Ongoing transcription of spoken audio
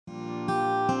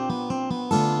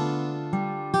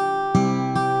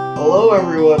Hello,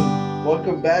 everyone.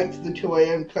 Welcome back to the 2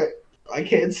 a.m. I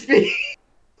can't speak.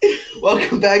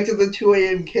 Welcome back to the 2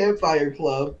 a.m. Campfire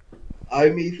Club.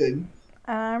 I'm Ethan,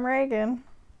 I'm Reagan.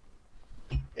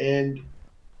 and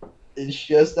it's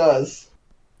just us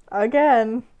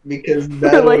Again. because For like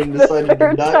Madeline the decided to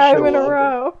third not time in a show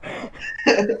up,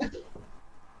 row.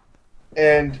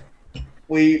 and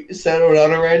we settled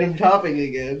on a random topic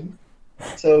again.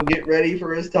 So get ready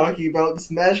for us talking about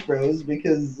Smash Bros.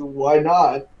 Because why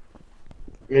not?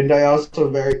 And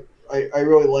I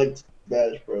really liked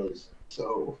Smash Bros.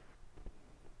 So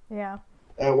Yeah.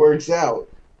 that works out.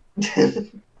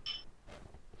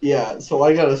 Yeah, so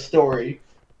I got a story.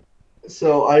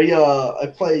 So I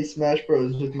play Smash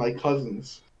Bros with my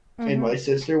cousins and Mhm. my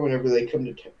sister whenever they come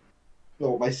to town.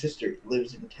 Well, my sister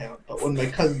lives in town, but when my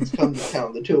cousins come to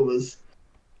town, the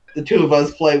two of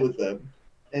us play with them.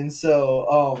 And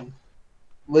so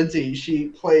Lindsay, she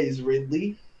plays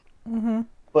Ridley, Mhm.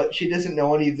 but she doesn't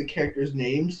know any of the characters'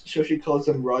 names, so she calls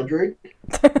them Roderick.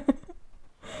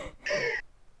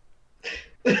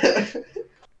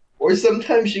 Or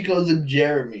sometimes she calls him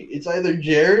Jeremy. It's either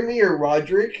Jeremy or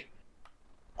Roderick.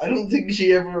 I don't think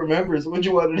she ever remembers which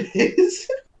one it is.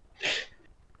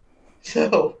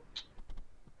 So,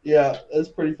 yeah, that's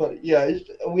pretty funny. Yeah,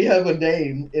 we have a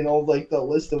name in all like the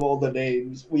list of all the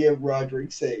names. We have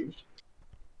Roderick saved.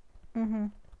 Mhm.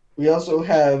 We also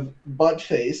have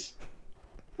Buttface,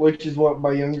 which is what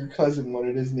my younger cousin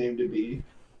wanted his name to be.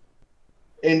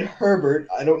 And Herbert,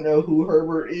 I don't know who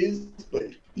Herbert is, but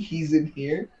he's in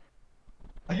here.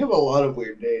 I have a lot of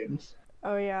weird names.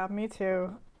 Oh yeah, me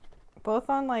too. Both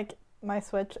on like my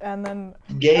Switch and then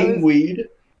I was Gangweed,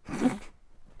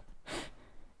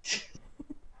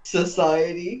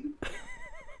 Society,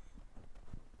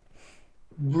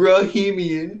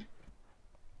 Bohemian,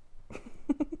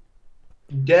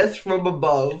 Death from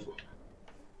Above,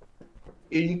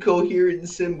 Incoherent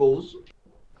Symbols.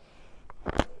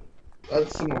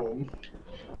 That's some of them.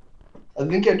 I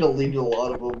think I deleted a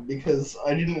lot of them because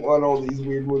I didn't want all these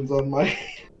weird ones on my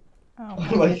Oh, my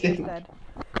on my Switch is thing. dead.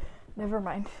 Never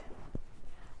mind.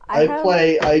 I I have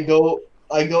play. I go.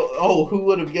 Oh, who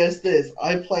would have guessed this?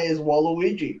 I play as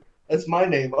Waluigi. That's my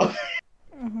name.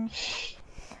 Mhm.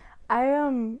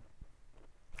 I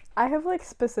I have like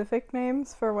specific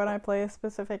names for when I play as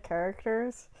specific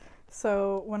characters.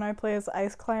 So when I play as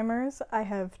Ice Climbers, I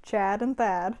have Chad and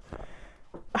Thad.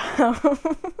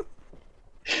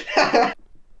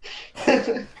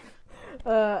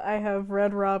 I have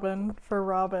Red Robin for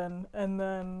Robin, and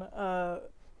then uh,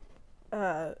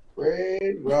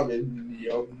 Red Robin.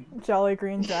 Yum. Jolly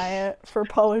Green Giant for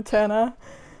Palutena.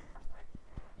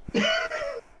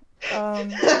 Um,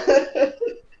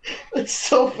 That's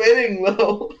so fitting,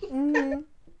 though. mhm.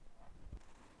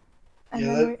 And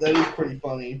Yeah, then we. that is pretty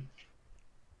funny.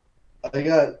 I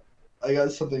got I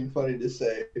got something funny to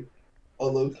say,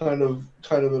 although kind of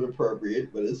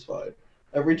inappropriate, but it's fine.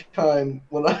 Every time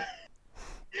when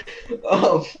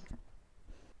um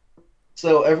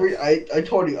I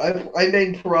told you I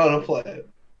named Piranha Plant,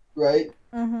 right?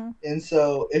 Mhm. And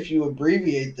so if you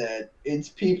abbreviate that, it's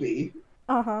PP.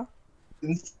 Uh huh.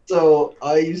 And so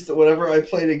I used to whenever I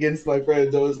played against my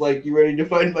friends, I was like, "You ready to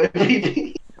find my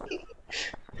PP?"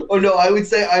 Oh no, I would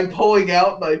say I'm pulling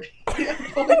out my PP.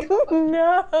 I'm pulling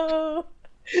out. No.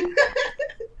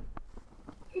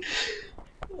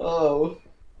 Oh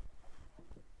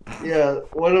yeah,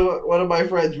 one of my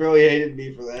friends really hated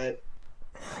me for that.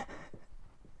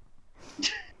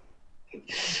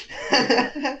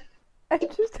 I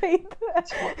just hate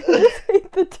that. I just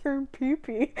hate the term pee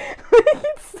pee. Like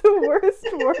it's the worst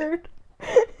word.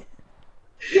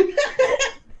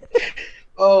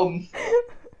 um,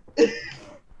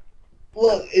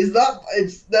 look,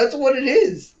 it's that's what it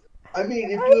is. I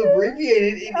mean, if I you know. abbreviate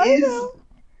it, it I is know.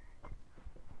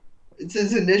 it's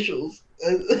his initials.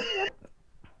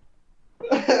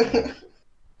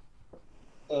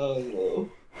 Oh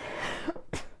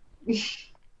no.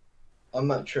 I'm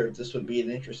not sure if this would be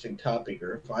an interesting topic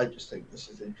or if I just think this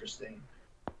is interesting.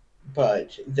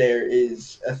 But there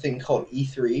is a thing called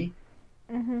E3.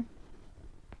 Mhm.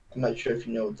 I'm not sure if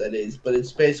you know what that is, but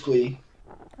it's basically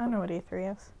I know what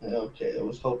E3 is. okay. I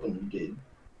was hoping you did.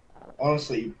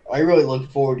 Honestly, I really look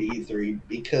forward to E3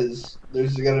 because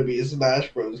there's gonna be a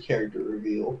Smash Bros. Character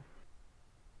reveal,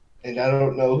 and I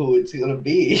don't know who it's gonna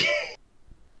be.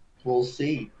 We'll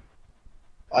see.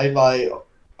 I buy,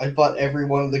 I bought every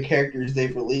one of the characters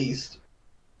they've released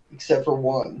except for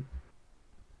one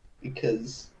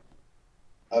because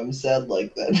I'm sad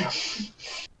like that.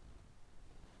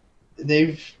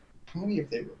 they've How many have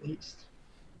they released?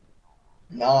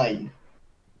 Nine.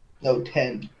 No,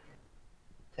 10.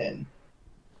 10.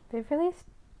 They've released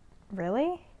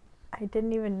Really? I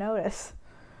didn't even notice.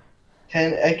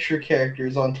 10 extra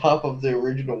characters on top of the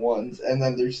original ones, and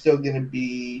then there's still going to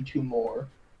be 2 more.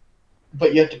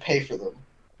 But you have to pay for them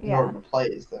in Yeah, order to play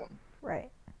as them. right.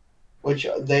 Which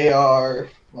they are,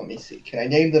 let me see, can I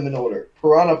name them in order?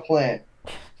 Piranha Plant,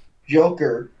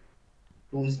 Joker,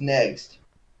 who's next,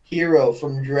 Hero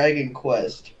from Dragon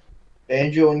Quest,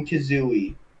 Banjo and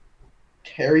Kazooie,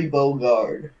 Terry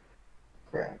Bogard,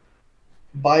 crap,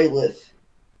 Byleth,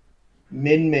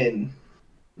 Min Min,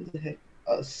 who the heck?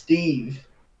 Steve,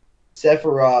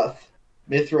 Sephiroth,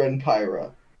 Mithra, and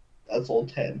Pyra. That's all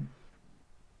 10.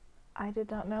 I did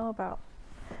not know about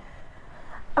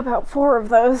 4 of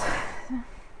those.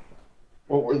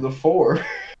 What were the 4?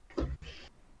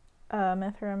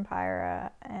 Mithra and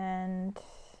Pyra and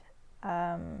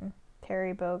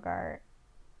Terry Bogart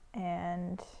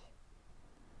and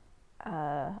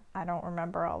I don't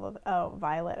remember all of. Oh,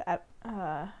 Violet.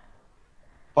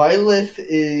 Byleth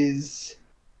is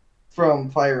from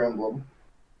Fire Emblem.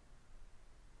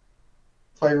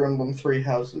 Fire Emblem Three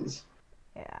Houses.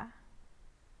 Yeah.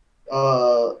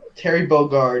 Terry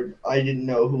Bogard, I didn't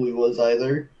know who he was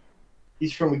either.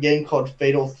 He's from a game called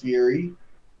Fatal Fury,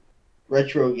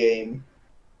 retro game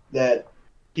that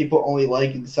people only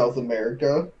like in South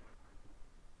America.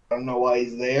 I don't know why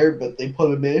he's there, but they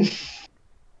put him in.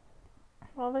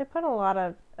 Well, they put a lot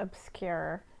of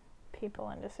obscure people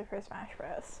into Super Smash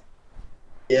Bros.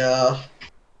 Yeah.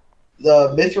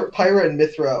 The Pyra and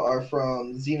Mithra are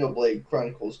from Xenoblade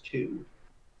Chronicles 2.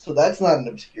 So that's not an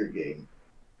obscure game.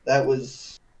 That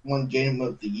was one game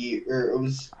of the year, or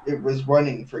it was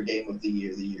running for game of the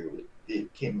year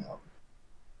it came out.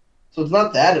 So it's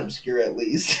not that obscure, at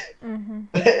least.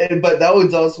 Mm-hmm. But that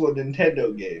one's also a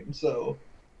Nintendo game, so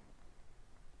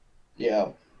yeah.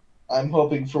 I'm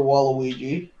hoping for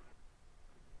Waluigi,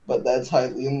 but that's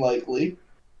highly unlikely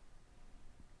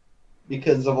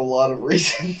because of a lot of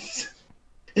reasons,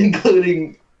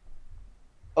 including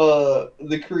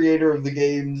the creator of the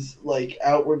games like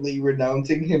outwardly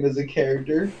renouncing him as a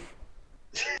character,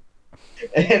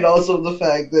 and also the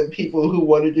fact that people who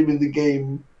wanted him in the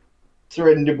game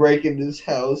threatened to break into his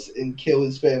house and kill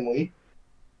his family.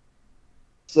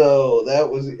 So that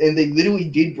was, and they literally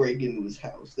did break into his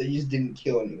house. They just didn't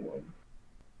kill anyone.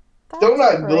 That's Still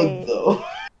not great. good though.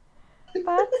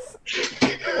 That's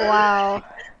wow.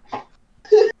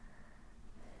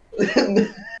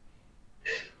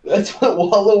 That's what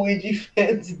Waluigi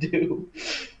fans do.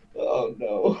 Oh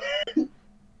no.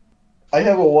 I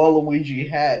have a Waluigi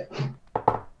hat.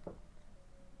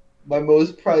 My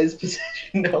most prized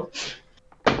possession now.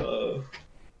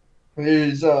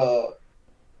 There's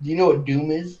do you know what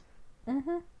Doom is?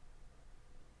 Mhm.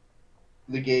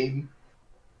 The game?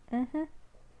 Mhm.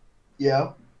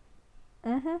 Yeah.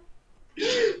 Mhm.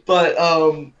 But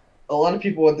a lot of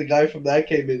people want the guy from that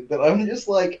game in, but I'm just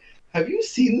like, have you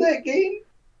seen that game?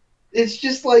 It's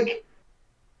just like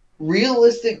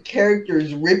realistic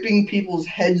characters ripping people's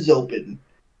heads open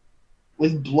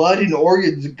with blood and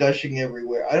organs gushing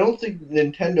everywhere. I don't think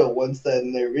Nintendo wants that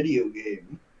in their video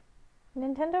game.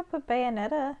 Nintendo put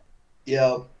Bayonetta.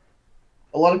 Yeah.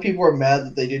 A lot of people are mad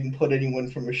that they didn't put anyone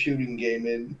from a shooting game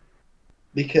in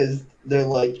because they're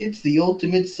like, it's the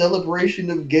ultimate celebration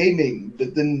of gaming.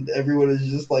 But then everyone is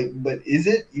just like, but is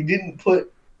it? You didn't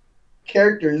put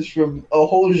characters from a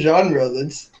whole genre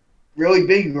that's really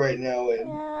big right now in.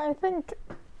 Yeah, I think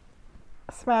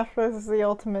Smash Bros is the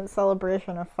ultimate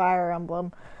celebration of Fire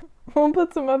Emblem. We'll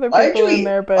put some other people in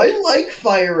there, but I like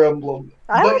Fire Emblem,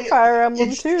 I but like Fire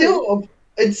Emblem too.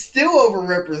 it's still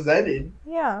overrepresented.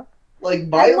 Yeah. Like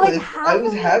And like Byleth, I half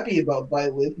was of it. happy about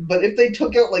Byleth, but if they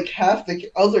took out like half the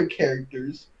other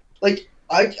characters, like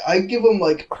I give them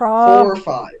like Craw. 4 or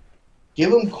 5.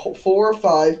 Give them 4 or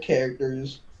 5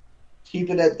 characters. Keep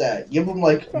it at that. Give them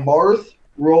like Marth,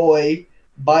 Roy,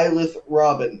 Byleth,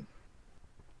 Robin.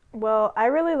 Well, I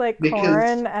really like Because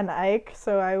Corrin and Ike,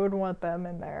 so I would want them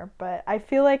in there. But I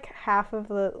feel like half of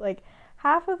the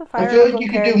I Fire feel like Emblem you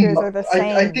could do. characters are the I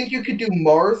same. think you could do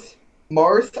Marth,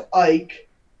 Ike,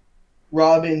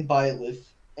 Robin, Byleth,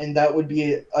 and that would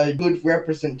be a good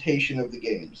representation of the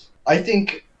games. I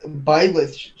think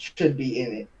Byleth should be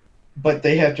in it, but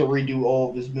they have to redo all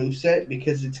of his moveset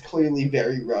because it's clearly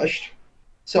very rushed.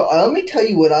 So let me tell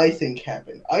you what I think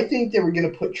happened. I think they were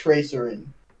going to put Tracer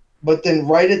in, but then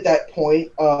right at that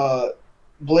point,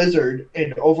 Blizzard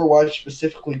and Overwatch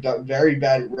specifically got very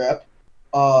bad rep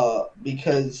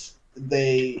because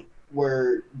they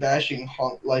were bashing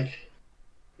like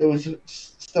there was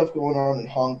stuff going on in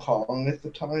Hong Kong at the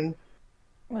time.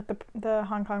 With the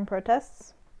Hong Kong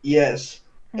protests. Yes,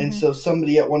 and Mm-hmm. so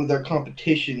somebody at one of their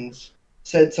competitions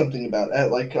said something about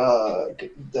it. Like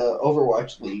the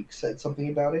Overwatch League said something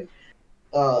about it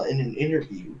in an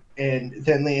interview, and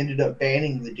then they ended up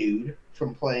banning the dude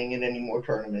from playing in any more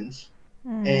tournaments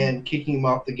Mm. and kicking him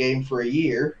off the game for a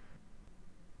year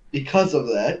because of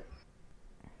that.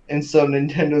 And so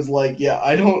Nintendo's like, yeah,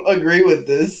 I don't agree with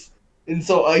this. And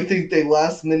so I think they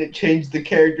last minute changed the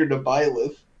character to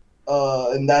Byleth.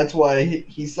 And that's why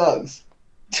he sucks.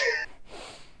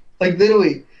 Like,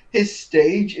 literally, his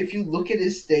stage, if you look at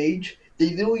his stage,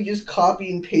 they literally just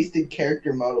copy and pasted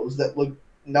character models that look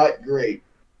not great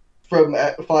from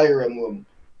Fire Emblem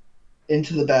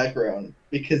into the background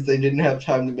because they didn't have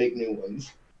time to make new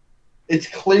ones. It's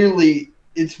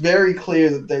very clear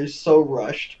that they're so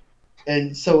rushed,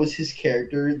 and so is his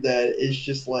character that is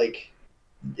just like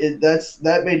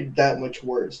that made it that much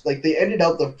worse. Like they ended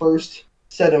out the first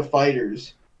set of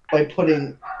fighters by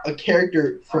putting a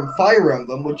character from Fire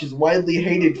Emblem, which is widely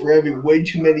hated for having way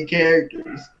too many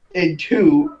characters, and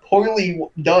two poorly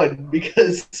done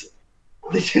because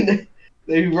they didn't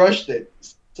they rushed it.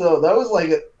 So that was like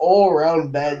an all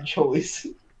around bad choice.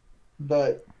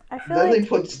 But I feel then they like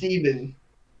put Steven,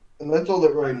 and that's all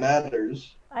that really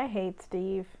matters. I hate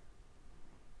Steve.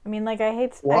 I mean, like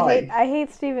Why? I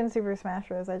hate Steve in Super Smash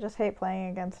Bros. I just hate playing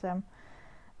against him.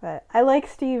 But I like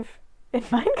Steve in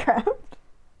Minecraft.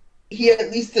 He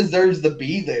at least deserves to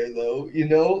be there, though. You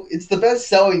know, it's the best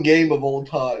selling game of all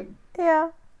time.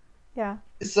 Yeah, yeah.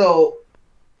 So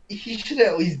he should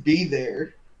at least be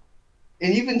there.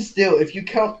 And even still, if you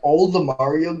count all the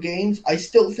Mario games, I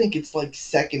still think it's like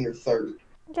second or third.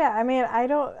 Yeah, I mean, I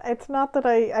don't. It's not that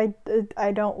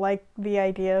I don't like the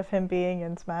idea of him being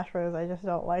in Smash Bros. I just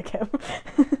don't like him.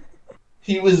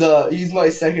 He's my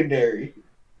secondary.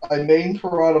 I main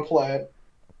Piranha Plant,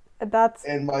 That's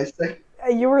and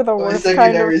you were the my worst kind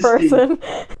secondary of is Steve. person.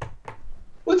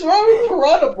 What's wrong with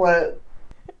Piranha Plant?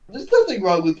 There's nothing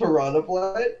wrong with Piranha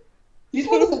Plant. He's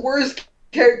one of the worst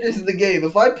characters in the game.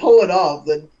 If I pull it off,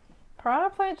 then Piranha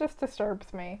Plant just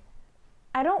disturbs me.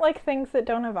 I don't like things that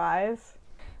don't have eyes.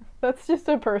 That's just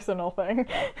a personal thing.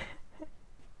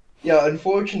 yeah,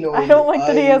 unfortunately, I don't like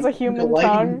that he has a think human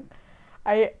tongue.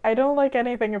 I don't like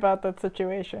anything about that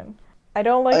situation. I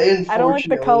don't like the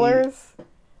unfortunately, colors,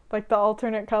 like the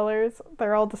alternate colors.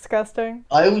 They're all disgusting.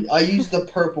 I use the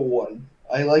purple one.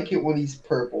 I like it when he's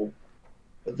purple,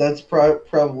 but that's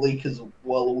probably because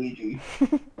Waluigi.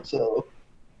 So,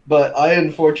 but I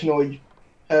unfortunately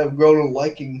have grown a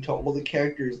liking to all the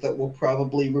characters that will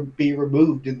probably be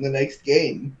removed in the next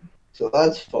game. So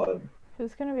that's fun.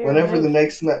 Who's gonna be Whenever the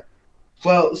removed? next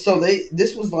well, so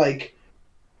this was like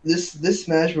this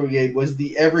Smash Bros game was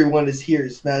the Everyone is Here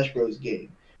Smash Bros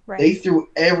game. Right. They threw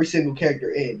every single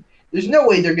character in. There's no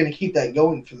way they're going to keep that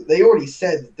going for them. They already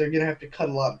said that they're going to have to cut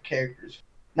a lot of characters.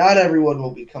 Not everyone will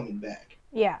be coming back.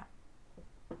 Yeah.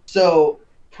 So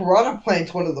Piranha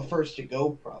Plant's one of the first to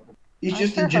go. Probably he's I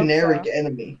just a sure hope generic so.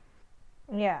 enemy.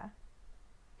 Yeah.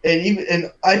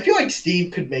 And I feel like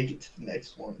Steve could make it to the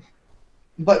next one,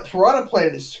 but Piranha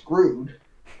Plant is screwed,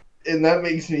 and that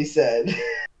makes me sad.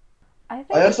 I I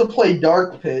think. also play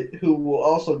Dark Pit, who will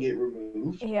also get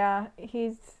removed. Yeah.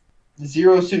 He's.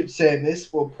 Zero Suit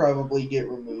Samus will probably get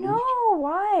removed No.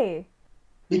 Why?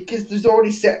 because there's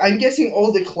already I'm guessing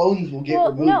all the clones will get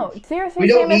Well, removed. no. Zero We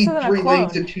Suit don't Samus need isn't a three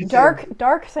Links clone. and two Samus.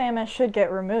 Dark Samus should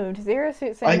get removed. Zero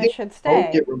Suit I Samus think should both stay.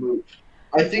 get removed.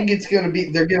 I think it's gonna be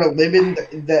they're gonna limit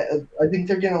that. I think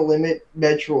they're gonna limit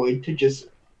Metroid to just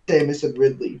Samus and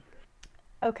Ridley.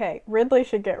 Okay, Ridley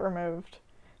should get removed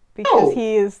because No,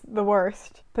 he is the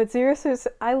worst. But Zero Suit,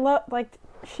 I love like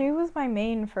she was my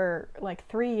main for like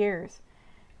 3 years,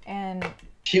 and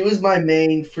she was my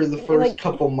main for the first like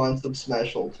couple months of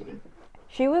Smash Ultimate.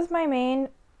 she was my main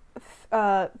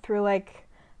through like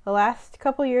the last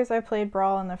couple years I played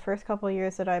Brawl and the first couple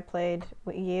years that I played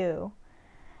Wii U,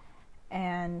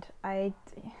 and I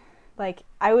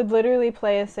would literally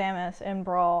play as Samus in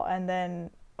Brawl and then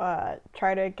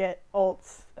try to get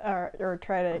ults or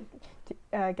try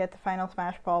to get the final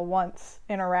Smash Ball once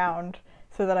in a round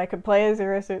so that I could play as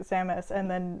Zero Suit Samus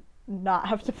and then not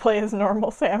have to play as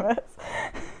normal Samus.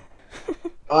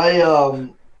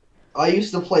 I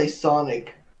used to play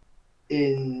Sonic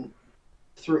in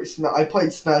I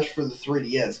played Smash for the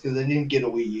 3DS because I didn't get a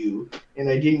Wii U and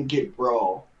I didn't get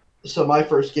Brawl. So my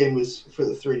first game was for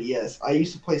the 3DS. I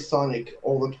used to play Sonic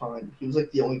all the time. He was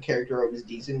like the only character I was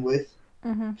decent with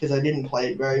Mm-hmm. because I didn't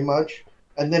play it very much.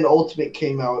 And then Ultimate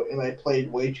came out and I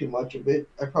played way too much of it.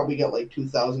 I probably got like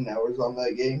 2,000 hours on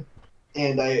that game.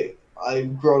 And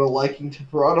I've grown a liking to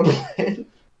Piranha Plant,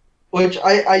 which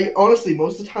I honestly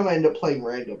most of the time I end up playing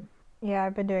random. Yeah,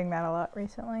 I've been doing that a lot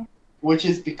recently. which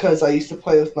is because I used to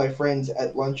play with my friends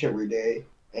at lunch every day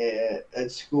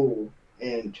at school,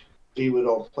 and we would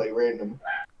all play random,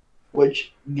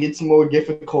 which gets more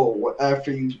difficult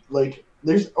after you like.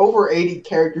 There's over 80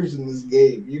 characters in this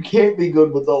game. You can't be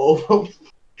good with all of them.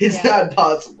 It's Yeah. not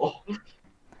possible.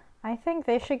 I think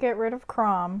they should get rid of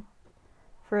Crom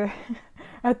for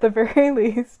at the very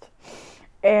least.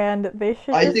 And they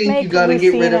should I just think you make gotta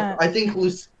get rid of. Lucina. I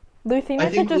I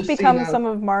should think just become Lucina some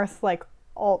of Marth's like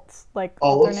alts, like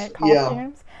Alice, alternate yeah,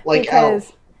 costumes. like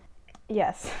Because Alf,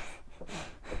 yes.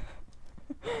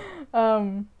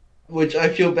 um which I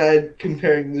feel bad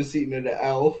comparing Lucina to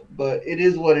Alf, but it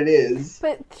is what it is.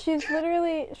 but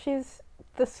she's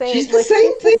the same, She's the like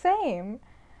same she's the thing. same.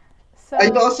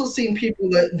 I've So also seen people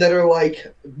that are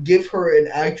like give her an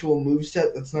actual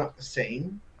moveset that's not the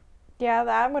same. yeah,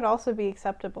 that would also be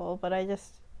acceptable, but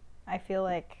I feel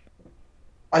like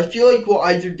I feel like we'll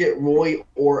either get Roy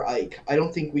or Ike. I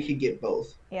don't think we could get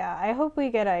both. yeah, I hope we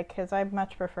get Ike because I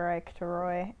much prefer Ike to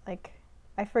Roy. Like,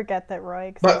 I forget that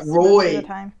Roy But exists most of the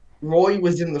time. Roy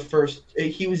was in the first.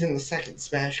 He was in the second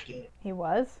Smash game. He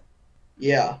was?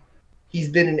 Yeah, he's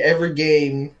been in every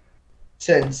game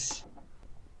since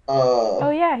Oh,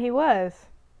 yeah, he was.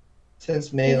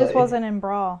 since He just Melee. wasn't in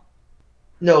Brawl.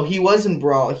 No, he was in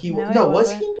Brawl. No, he No, was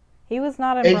wasn't. he? He was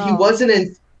not in And Brawl.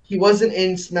 he wasn't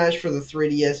in Smash for the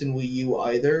 3DS and Wii U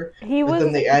either. He But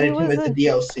then was they he added him was as a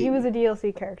he DLC. was a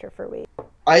DLC character for Wii. But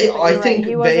I you're right, think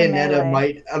he was in Bayonetta Melee.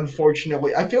 might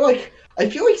unfortunately. I feel like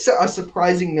a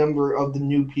surprising number of the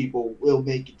new people will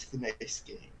make it to the next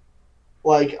game.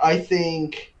 Like I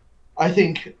think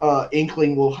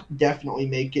Inkling will definitely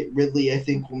make it. Ridley I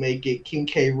think will make it. King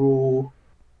K. Rool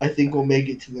I think will make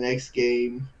it to the next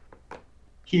game.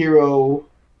 Hero,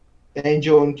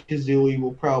 Banjo and Kazooie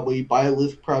will probably.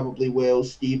 Byleth probably will.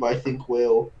 Steve I think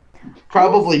will.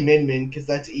 Probably Min Min because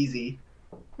that's easy.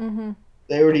 Mhm.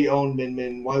 They already own Min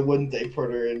Min. Why wouldn't they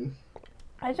put her in?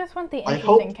 I just want the I interesting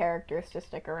hope characters to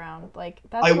stick around. Like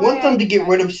that's I why want them to get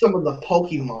rid of some of the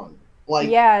Pokemon. Like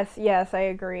yes, I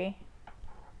agree.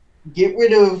 get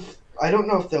rid of. I don't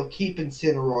know if they'll keep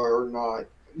Incineroar or not.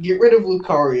 Get rid of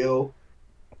Lucario.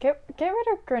 Get rid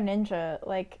of Greninja.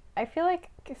 Like I feel like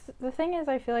 'cause the thing is,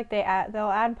 I feel like they'll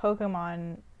add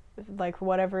Pokemon like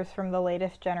whatever's from the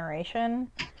latest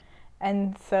generation,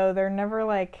 and so they're never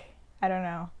like I don't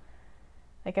know.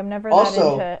 Like I'm never that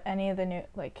Also, into any of the new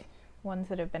like ones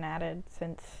that have been added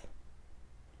since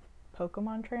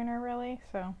Pokemon Trainer, really.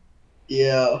 So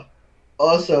yeah.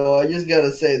 Also, I just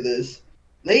gotta say this.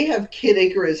 They have Kid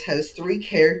Icarus has 3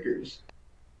 characters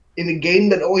in a game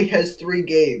that only has 3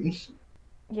 games.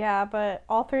 yeah, but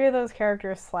all three of those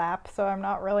characters slap, so I'm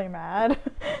not really mad.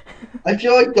 I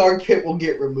feel like Dark Pit will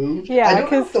get removed. I Yeah,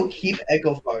 don't know if because they'll keep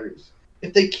Echo Fighters.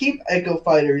 If they keep Echo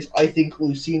Fighters, I think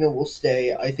Lucina will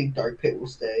stay. I think Dark Pit will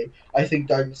stay. I think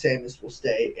Dark Samus will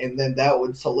stay, and then that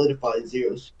would solidify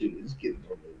Zero Suit as getting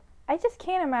removed. I just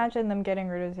can't imagine them getting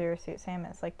rid of Zero Suit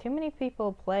Samus. Like, too many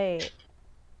people play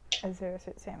as Zero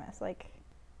Suit Samus. Like,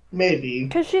 Maybe.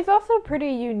 because she's also pretty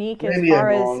unique Maybe I'm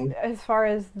wrong. as far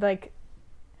as like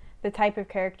the type of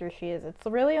character she is. It's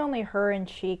really only her and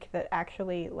Sheik that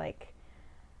actually like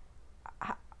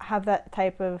have that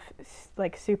type of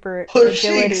like super Oh,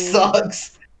 Sheik agility.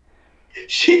 sucks.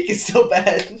 Sheik is so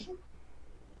bad.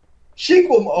 Sheik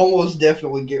will almost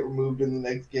definitely get removed in the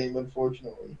next game,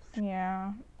 unfortunately.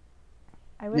 Yeah.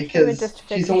 I wish they would Because just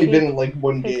fix she's only Sheik. been in like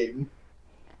one Fix- game.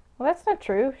 Well, that's not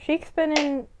true. Sheik's been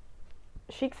in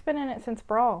it since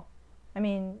Brawl. I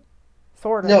mean,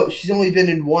 sort of. No, she's only been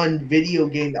in one video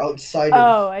game outside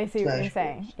of Oh, I see what Smash you're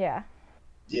saying. Bros. Yeah.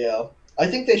 Yeah. I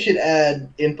think they should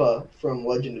add Impa from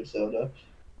Legend of Zelda.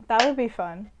 That would be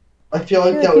fun. I feel I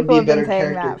like feel that like would people be a have been better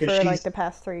saying character that because for like she's the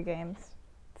past 3 games.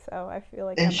 So I feel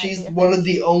like and that might she's be a one thing. of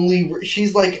the only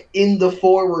she's like in the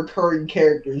 4 recurring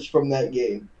characters from that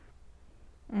game.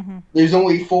 Mm-hmm. There's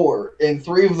only 4 and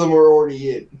 3 of them are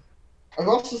already in. I've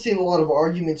also seen a lot of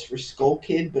arguments for Skull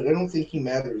Kid, but I don't think he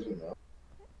matters enough.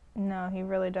 No, he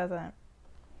really doesn't.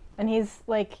 And he's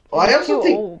like Well, I he's also too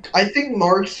think old.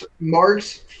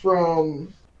 Mark's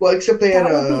from well, except they had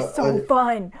That would be so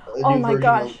fun. a Oh new my version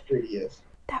gosh. of 3DS.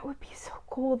 That would be so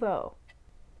cool though.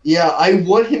 Yeah, I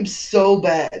want him so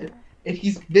bad, and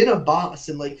he's been a boss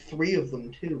in like 3 of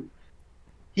them too.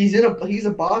 He's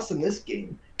a boss in this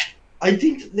game. I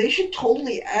think they should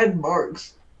totally add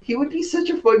Marks. He would be such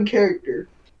a fun character.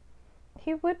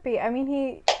 He would be. I mean,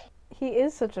 he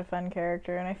is such a fun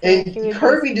character, and I feel like he And would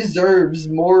Kirby deserves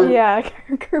more. Yeah,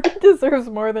 Kirby deserves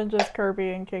more than just Kirby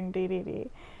and King DDD.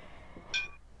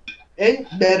 And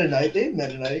Meta Knight. They have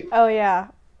Meta Knight. Oh yeah,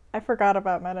 I forgot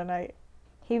about Meta Knight.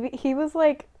 He was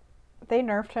like They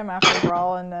nerfed him after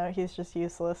Brawl, and he's just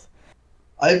useless.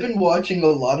 I've been watching a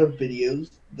lot of videos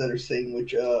that are saying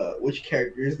which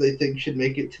characters they think should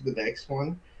make it to the next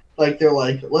one. Like they're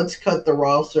like, let's cut the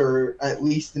roster at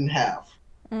least in half.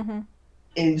 Mm-hmm.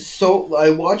 And so I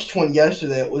watched one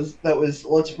yesterday. That was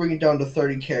let's bring it down to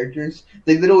 30 characters.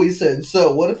 They literally said,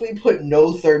 so what if we put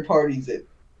no third parties in,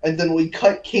 and then we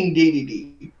cut King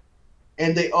DDD,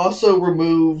 and they also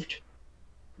removed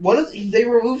they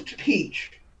removed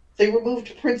Peach. They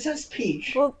removed Princess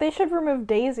Peach. Well, they should remove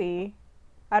Daisy.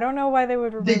 I don't know why they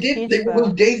would They remove did. Peach, They though.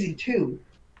 removed Daisy too.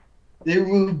 They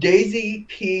removed Daisy,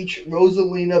 Peach,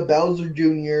 Rosalina, Bowser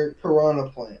Jr., Piranha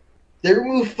Plant. They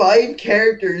removed 5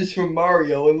 characters from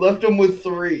Mario and left them with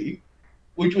 3,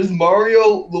 which was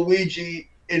Mario, Luigi,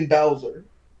 and Bowser.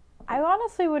 I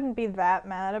honestly wouldn't be that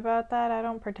mad about that. I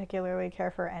don't particularly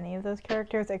care for any of those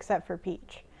characters except for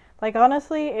Peach. Like,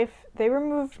 honestly, if they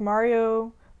removed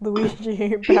Mario,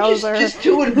 Luigi, Peach Bowser. is just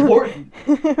too important.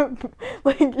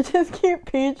 Like, just keep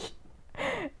Peach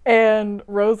and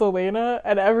Rosalina,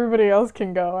 and everybody else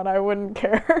can go, and I wouldn't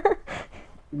care.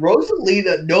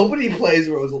 Rosalina, nobody plays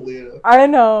Rosalina. I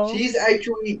know. She's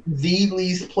actually the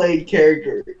least played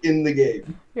character in the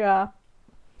game. Yeah.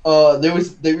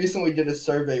 They recently did a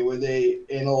survey where they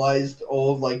analyzed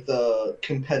all of like the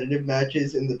competitive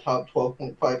matches in the top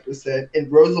 12.5%,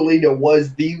 and Rosalina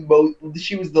was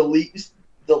she was the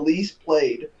least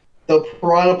played. The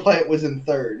Piranha Plant was in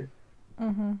third.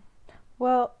 Mm-hmm.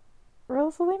 Well,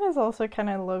 Rosalina's also kind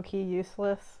of low-key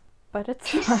useless, but it's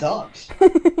She fine. sucks.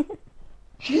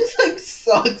 She just like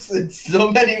sucks in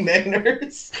so many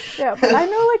manners. Yeah, but I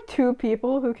know like 2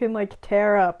 people who can like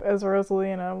tear up as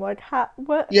Rosalina. I'm like,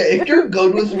 what? Yeah, if you're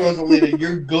good with Rosalina,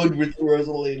 you're good with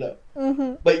Rosalina.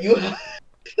 Mm-hmm. But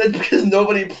that's because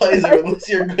nobody plays her unless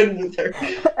you're good with her.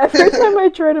 Every time I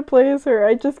try to play as her,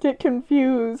 I just get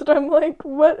confused. I'm like,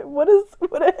 what do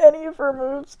any of her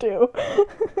moves do?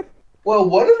 Well,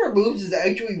 one of her moves is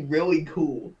actually really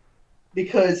cool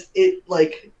because it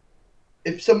like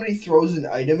if somebody throws an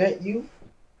item at you,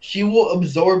 she will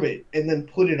absorb it and then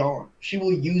put it on. She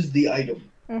will use the item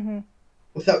Mm-hmm.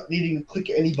 without needing to click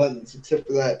any buttons except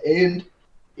for that, and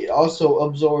it also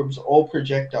absorbs all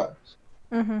projectiles,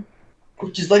 Mm-hmm.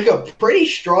 which is like a pretty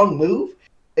strong move,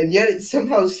 and yet it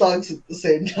somehow sucks at the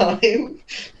same time.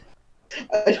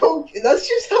 I don't. That's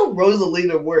just how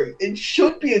Rosalina works. It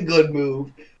should be a good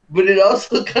move, but it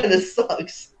also kind of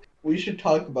sucks. We should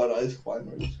talk about Ice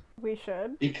Climbers We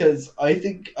should. because I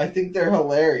think they're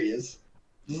hilarious.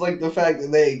 Just like the fact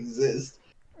that they exist.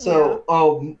 So,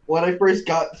 when I first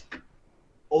got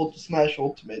Smash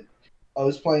Ultimate, I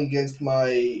was playing against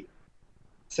my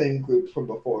same group from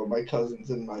before, my cousins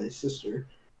and my sister,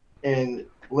 and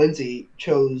Lindsay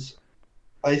chose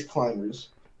Ice Climbers,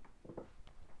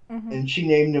 Mm-hmm. and she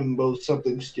named them both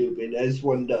something stupid, as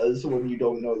one does when you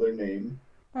don't know their name.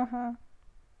 Uh-huh.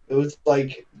 It was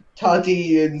like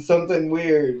Tati and something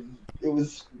weird. It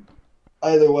was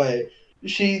either way.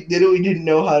 She literally didn't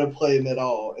know how to play them at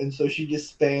all, and so she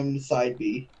just spammed side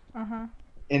B, Uh-huh.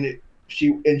 and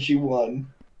she won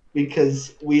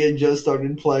because we had just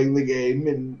started playing the game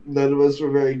and none of us were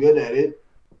very good at it,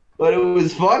 but it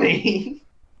was funny.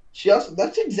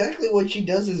 That's exactly what she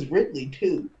does as Ridley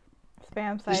too.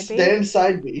 Spam Just side B. spam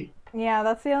side B. Yeah,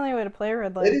 that's the only way to play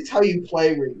Ridley. That is how you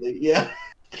play Ridley. Yeah,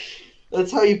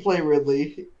 that's how you play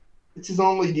Ridley. It's his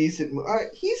only decent.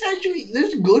 He's actually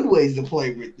there's good ways to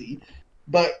play Ridley,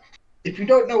 but if you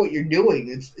don't know what you're doing,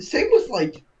 it's same with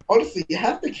like honestly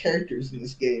half the characters in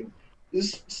this game.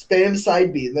 Just spam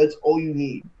side B, and that's all you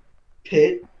need.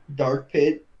 Pit, Dark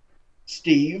Pit,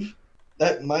 Steve.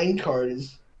 That minecart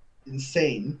is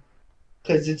insane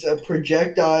because it's a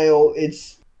projectile.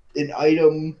 It's an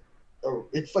item. Or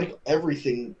it's like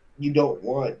everything you don't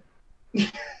want.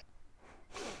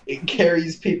 It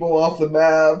carries people off the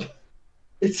map.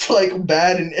 It's like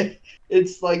bad and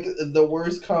it's like the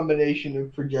worst combination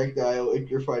of projectile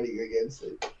if you're fighting against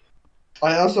it.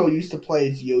 I also used to play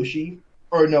as Yoshi,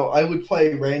 or no, I would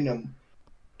play random.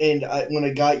 And when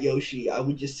I got Yoshi, I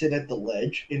would just sit at the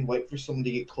ledge and wait for someone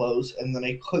to get close, and then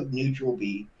I click neutral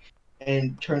B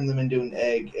and turn them into an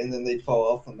egg, and then they'd fall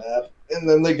off the map, and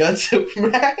then they got super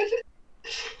mad.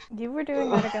 You were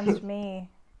doing that against me.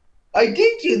 I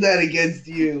did do that against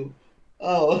you.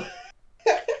 Oh.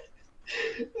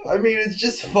 I mean, it's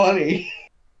just funny.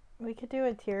 We could do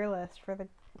a tier list for the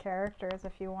characters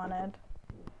if you wanted.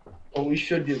 Oh, we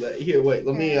should do that. Here, wait,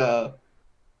 let me, do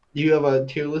you have a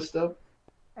tier list up?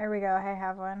 There we go. I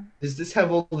have one. Does this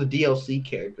have all the DLC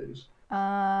characters?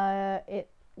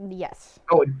 Yes.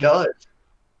 Oh, it does.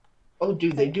 Oh,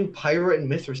 dude, they do Pyra and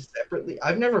Mithra separately?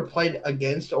 I've never played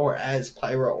against or as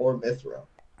Pyra or Mithra.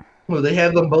 Well, they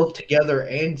have them both together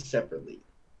and separately.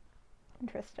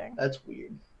 Interesting. That's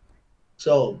weird.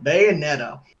 So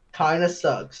Bayonetta kind of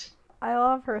sucks. I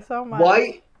love her so much.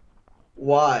 Why?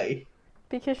 Why?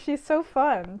 Because she's so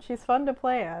fun. She's fun to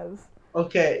play as.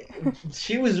 Okay,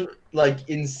 she was like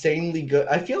insanely good.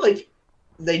 I feel like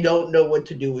they don't know what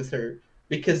to do with her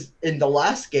because in the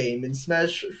last game in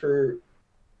Smash for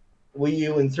Wii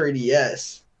U and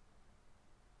 3DS,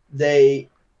 they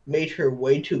made her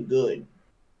way too good,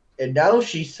 and now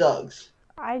she sucks.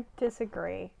 I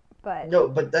disagree, but No,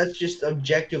 but that's just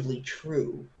objectively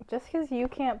true. just because you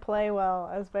can't play well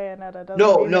as Bayonetta doesn't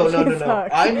No, mean that no, no, she no, no.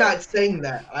 sucks. I'm not saying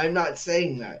that. I'm not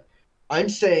saying that. I'm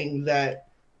saying that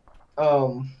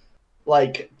um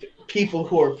like people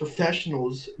who are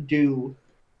professionals do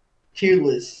tier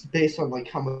lists based on like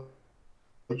how much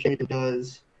it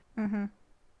does Mm-hmm.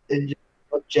 and just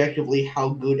objectively how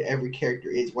good every character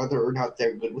is, whether or not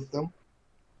they're good with them.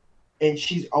 And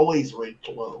she's always ranked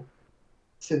low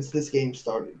since this game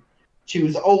started. She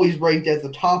was always ranked as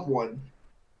the top one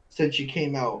since she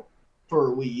came out for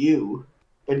Wii U,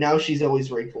 but now she's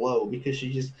always ranked low because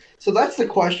she just. So that's the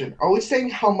question: are we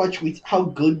saying how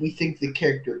good we think the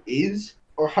character is,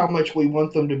 or how much we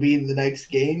want them to be in the next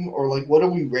game, or like what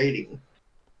are we rating,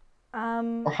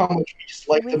 or how much we just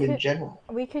like we them in could general?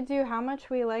 we could do how much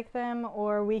we like them,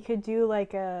 or we could do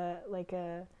like a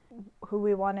who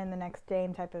we want in the next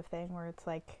game type of thing, where it's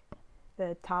like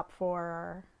the top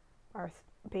four are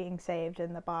being saved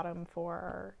and the bottom four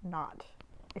are not,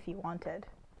 if you wanted.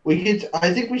 We could.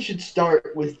 I think we should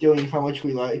start with doing how much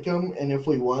we like them, and if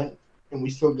we want, and we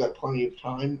still got plenty of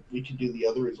time, we could do the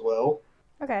other as well.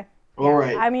 Okay. All Yeah.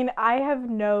 right. I mean, I have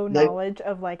no Like, knowledge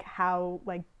of like how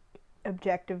like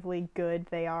objectively good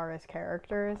they are as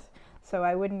characters, so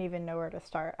I wouldn't even know where to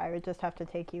start. I would just have to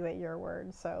take you at your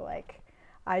word. So like,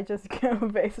 I just go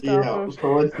based off yeah. of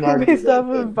So let's not do based off that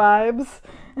of then. vibes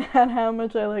and how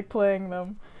much I like playing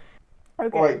them. All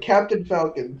Okay. right, Captain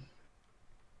Falcon.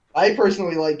 I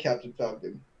personally like Captain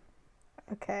Falcon.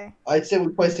 Okay. I'd say we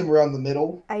place him around the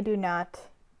middle. I do not.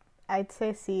 I'd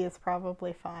say C is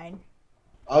probably fine.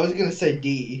 I was gonna say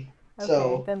D. Okay,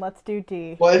 So, then let's do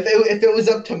D. well, if it was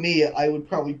up to me, I would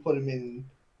probably put him in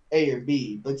A or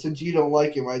B. But since you don't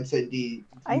like him, I'd say D.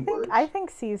 I D think I works. think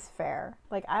C's fair.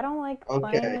 Like I don't like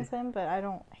playing Okay. as him, but I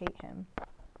don't hate him.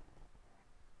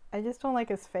 I just don't like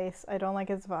his face. I don't like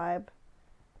his vibe.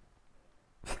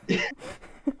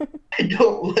 I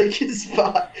don't like his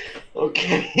spot.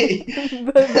 Okay.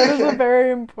 That is a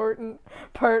very important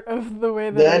part of the way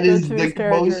that I That judge is these the most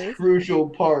characters. crucial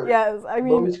part. Yes, I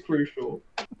mean, Most crucial.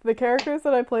 the characters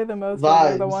that I play the most with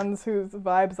are the Vibes. ones whose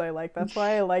vibes I like. That's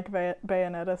why I like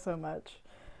Bayonetta so much.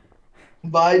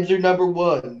 Vibes are number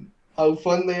one. How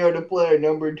fun they are to play are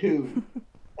number two.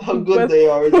 How good But they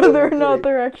are is whether number or not three.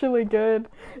 they're actually good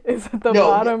is at the No,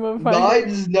 bottom of my.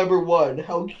 vibes is number one.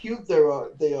 How cute they are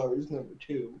is number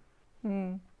two.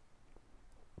 Hmm.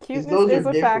 Because Cuteness those are is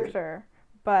a different. factor,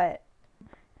 but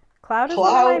Cloud is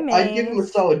one of my Cloud, I'd give him a mains.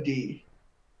 solid D.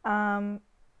 Um,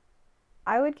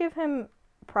 I would give him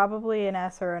probably an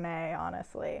S or an A,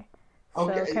 honestly.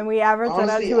 So Okay, can we average that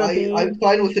out honestly, to a B? I'm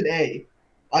fine with an A.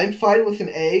 I'm fine with an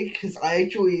A because I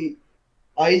enjoy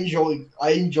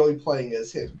playing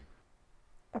as him.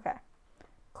 Okay.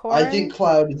 I think Corn,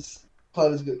 Cloud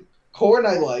is good. Corn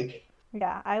I like.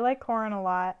 yeah, I like Corn a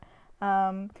lot.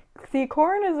 Um, see,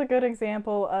 Corn is a good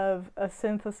example of a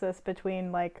synthesis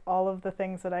between like all of the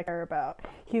things that I care about.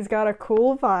 He's got a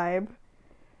cool vibe,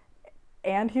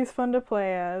 and he's fun to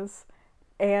play as,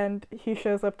 and he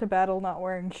shows up to battle not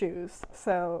wearing shoes.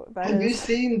 So that is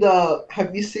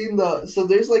Have you seen the so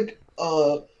there's like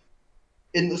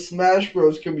in the Smash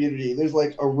Bros community there's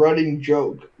like a running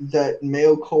joke that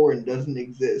male Corrin doesn't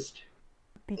exist.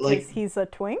 because Like he's a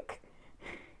twink?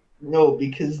 no,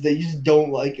 because they just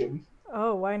don't like him.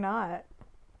 Oh, why not?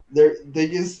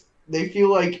 They feel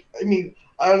like I mean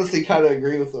I honestly kind of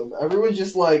agree with them. Everyone's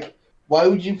just like, why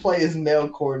would you play as male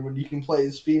Corrin when you can play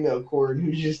as female Corrin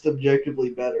who's just objectively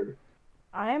better,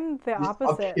 I'm the just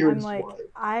opposite. I'm appearance like, wise.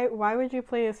 why would you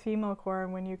play as female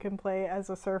Corrin when you can play as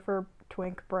a surfer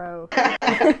twink bro?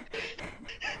 I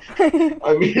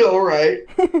mean,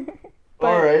 all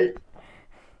But right,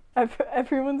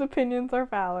 everyone's opinions are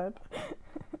valid.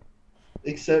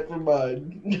 except for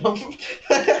mine. No.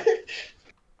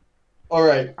 All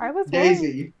right, I was wrong.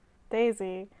 Daisy.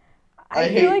 Daisy. I I feel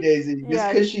hate like, Daisy just yeah,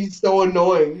 because she's so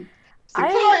annoying. It's like,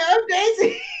 I hi, I'm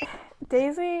Daisy.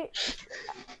 Daisy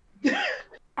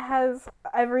has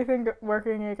everything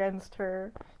working against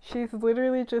her. She's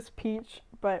literally just Peach,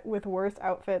 but with worse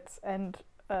outfits and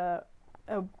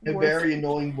a A worse, very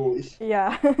annoying voice.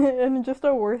 yeah, and just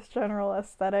a worse general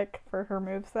aesthetic for her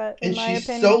moveset, in And my she's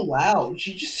so opinion. loud.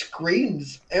 She just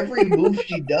screams every move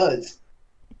she does.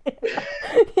 Yes.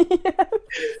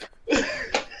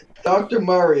 Dr.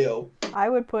 Mario. I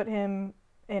would put him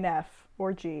in F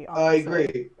or G, I honestly.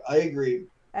 agree. I agree.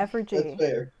 F or That's G.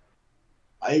 fair.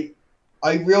 I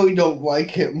I really don't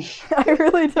like him. I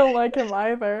really don't like him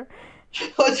either.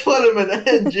 Let's put him in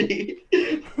NG.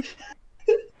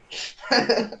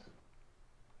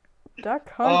 Duck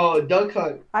Oh, Hunt. Duck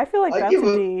Hunt. I feel like I that's give a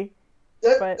him D,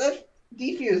 but that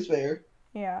D is fair.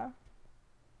 yeah.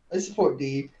 I support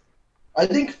D. I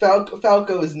think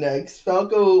Falco is next.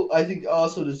 Falco, I think,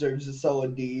 also deserves a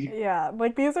solid D. Yeah,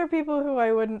 like these are people who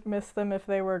I wouldn't miss them if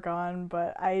they were gone,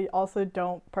 but I also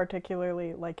don't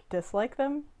particularly like dislike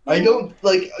them, you I know? don't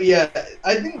like, yeah,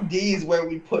 I think D is where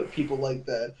we put people like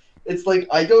that. It's like,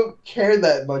 I don't care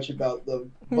that much about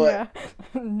them, but Yeah.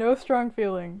 No strong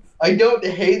feelings. I don't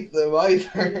hate them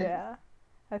either. Yeah.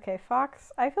 Okay,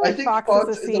 Fox. I feel I like think Fox is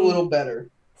a Fox is a C. little better.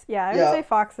 Yeah, I would Yeah, say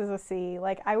Fox is a C.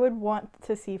 Like I would want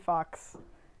to see Fox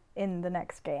in the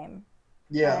next game.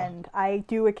 yeah, And I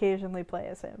do occasionally play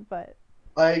as him, but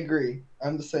I agree.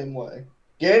 I'm the same way.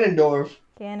 Ganondorf,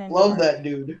 love Ganondorf. that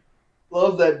dude.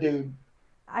 Love that dude.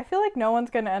 I feel like no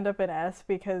one's gonna end up in S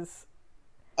because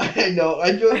I know.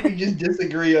 I feel like we just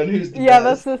disagree on who's the yeah,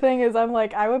 that's best. the thing is I'm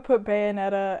like I would put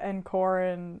Bayonetta and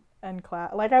Corrin and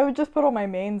Cloud. Like I would just put all my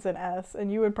mains in S,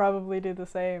 and you would probably do the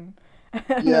same.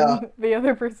 And Yeah, then the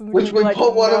other person's gonna which be like,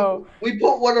 no. we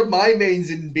put one of my mains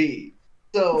in B.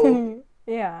 So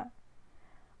Yeah.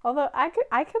 Although I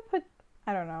could put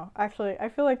I don't know. Actually, I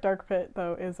feel like Dark Pit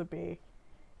though is a B,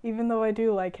 even though I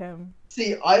do like him.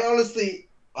 see, I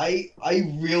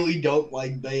really don't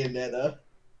like Bayonetta,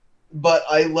 but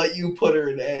I let you put her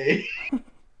in A.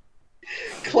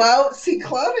 Cloud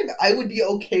and I would be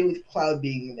okay with Cloud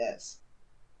being an S.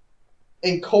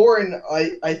 And Corrin,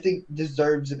 I think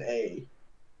deserves an A.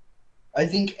 I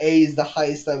think A is the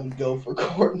highest I would go for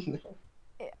Corrin.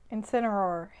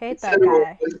 Incineroar, hate that Consider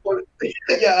guy.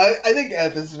 yeah, I think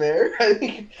F is fair. I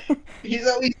think he's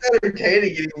at least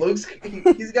entertaining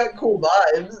and he's got cool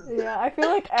vibes. Yeah, I feel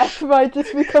like F might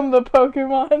just become the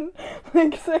Pokemon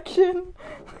like section.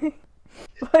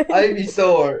 Like,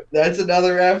 Ivysaur, that's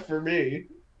another F for me.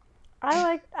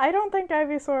 I don't think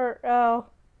Ivysaur. Oh,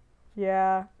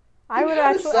 yeah. He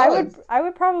kind of sucks. I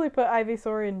would probably put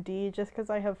Ivysaur in D just because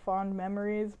I have fond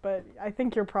memories. But I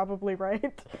think you're probably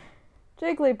right.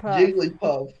 Jigglypuff.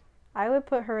 Jigglypuff. I would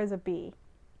put her as a B.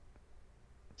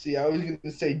 See, I was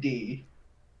gonna say D.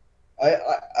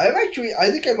 I'm actually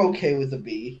I think I'm okay with a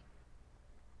B.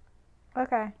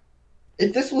 Okay.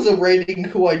 If this was a rating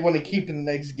who I'd want to keep in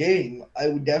the next game, I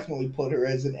would definitely put her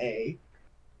as an A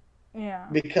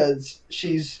Yeah. because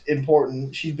she's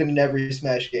important. She's been in every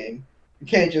Smash game. You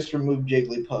can't just remove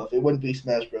Jigglypuff. It wouldn't be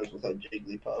Smash Bros. Without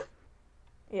Jigglypuff.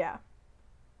 Yeah.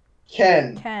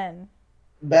 Ken, Ken.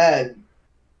 bad.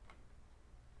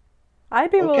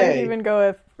 I'd be willing to Okay. even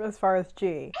go as far as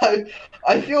G.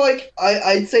 I feel like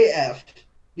I'd say F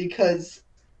because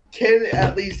Ken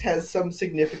at least has some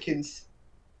significance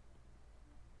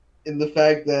in the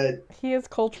fact that He has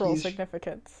cultural he's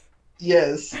significance.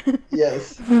 yes,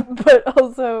 yes. But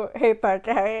also hate that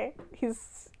guy.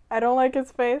 I don't like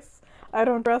his face. I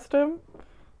don't trust him.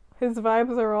 His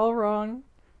vibes are all wrong.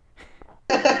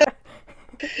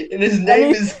 And his And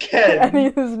name is Ken.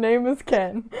 his name is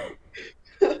Ken.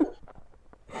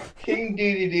 King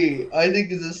DDD, I think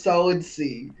is a solid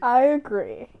C. I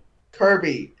agree.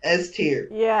 Kirby, S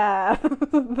tier. Yeah,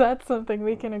 that's something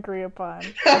we can agree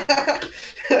upon.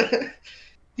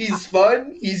 He's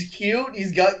fun, he's cute,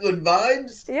 he's got good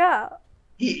vibes, Yeah,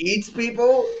 he eats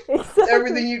people, exactly.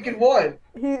 everything you can want.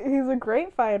 He's a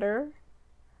great fighter.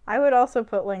 I would also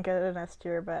put Link at an S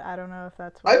tier, but I don't know if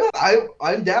that's what.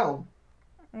 I'm down.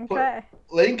 Okay.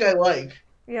 Link I like.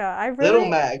 Yeah, Little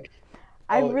Mac.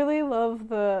 I Oh, really love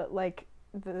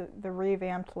the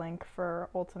revamped Link for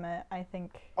Ultimate. I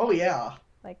think oh yeah.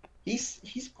 like He's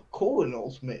cool in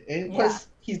Ultimate. And yeah, plus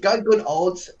he's got good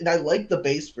ults and I like the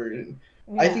base version.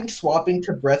 I yeah, think swapping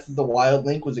to Breath of the Wild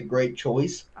Link was a great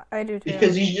choice I do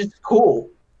because too. he's just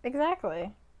cool.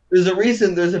 Exactly. There's a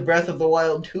reason there's a Breath of the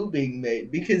Wild 2 being made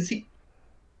because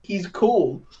he's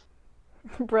cool.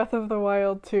 Breath of the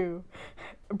Wild 2.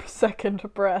 Second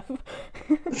breath.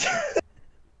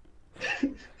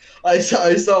 I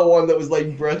saw one that was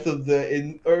like Breath of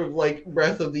the or like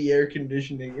Breath of the Air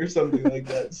Conditioning or something like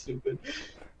that. Stupid.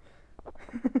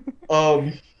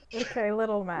 Um, Okay,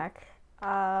 Little Mac.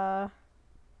 Uh,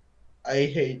 I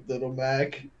hate Little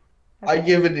Mac. I okay.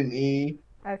 give it an E.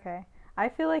 Okay. I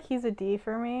feel like he's a D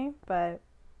for me, but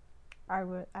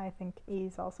I think E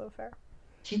is also fair.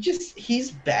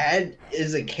 He's bad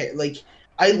as a character. Like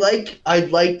I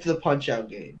liked the Punch Out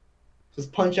game because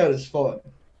Punch Out is fun.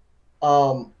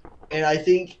 Um, and I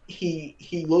think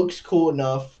he looks cool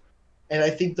enough, and I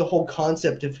think the whole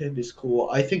concept of him is cool.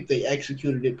 I think they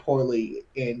executed it poorly,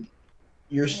 and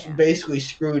you're Yeah. basically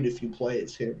screwed if you play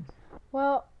as him.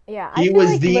 Well, yeah, I He feel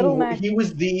was like the Little Mac. he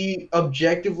was the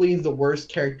objectively the worst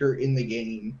character in the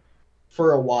game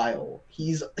for a while.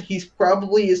 He's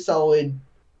probably a solid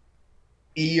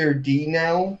E or D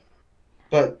now,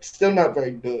 but still not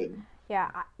very good. Yeah,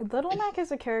 Little Mac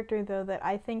is a character though that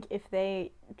I think if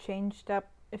they changed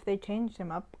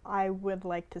him up, I would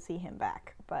like to see him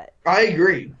back. But I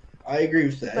agree. I agree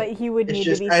with that. he would It's need to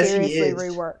just be as he seriously is.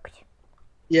 reworked.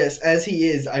 Yes, as he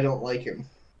is, I don't like him.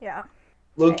 Yeah.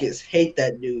 Lucas, hate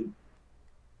that dude.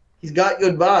 He's got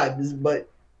good vibes, but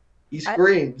he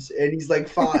screams, and he's like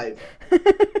 5.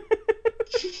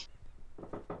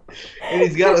 And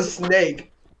he's got a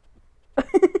snake.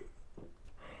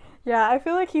 Yeah, I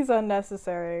feel like he's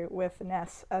unnecessary with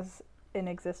Ness as in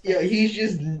existence. Yeah, he's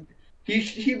just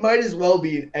he might as well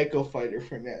be an Echo Fighter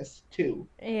for Ness too.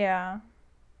 Yeah.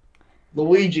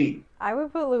 Luigi. I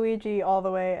would put Luigi all the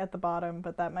way at the bottom,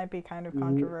 but that might be kind of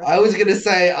controversial. I was gonna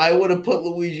say I would have put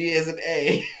Luigi as an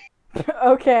A.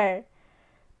 Okay.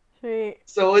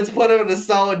 So let's put him in a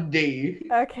solid D.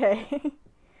 Okay.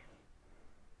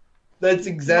 That's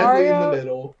exactly Mario, in the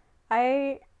middle.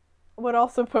 I would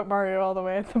also put Mario all the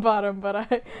way at the bottom, but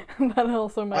that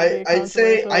also might be I'd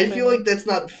say I opinion. feel like that's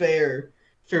not fair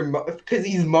because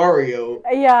he's Mario.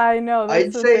 Yeah, I know. That's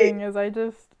I'd the say thing is I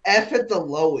just F at the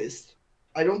lowest.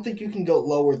 I don't think you can go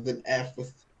lower than F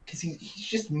because he's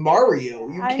just Mario.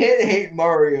 You can't hate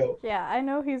Mario. Yeah, I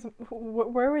know he's.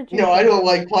 Where would you? No, I don't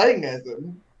like playing as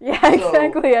him. Yeah,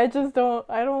 exactly. I just don't.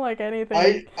 I don't like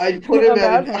anything. I'd put him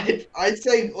about at. him. I'd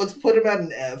say let's put him at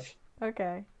an F.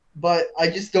 Okay. But I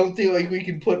just don't feel like we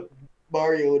can put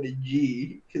Mario in a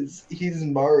G because he's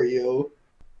Mario.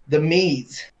 The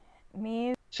Mii's.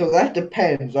 Mii's. So that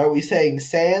depends. Are we saying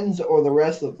Sans or the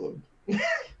rest of them?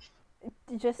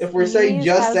 If we're saying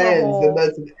just Sans, then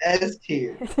that's an S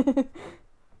tier.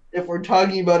 If we're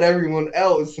talking about everyone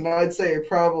else, then I'd say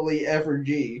probably F or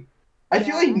G. I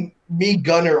feel like Mii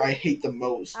Gunner I hate the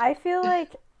most. I feel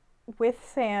like with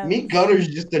Sans, Mii Gunner's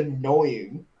just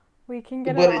annoying. We can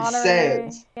get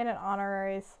an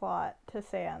honorary slot to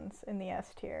Sans in the S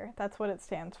tier. That's what it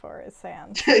stands for, is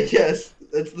Sans. Yes,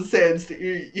 that's the Sans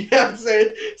tier. Yeah,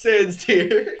 Sans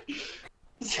tier.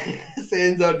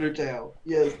 Sans Undertale.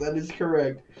 Yes, that is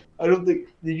correct. I don't think...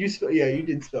 Did you spell... Yeah, you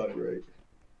did spell it right.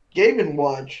 Game &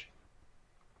 Watch.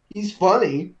 He's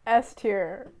funny. S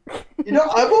tier. You know,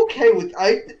 I'm okay with...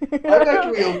 I'm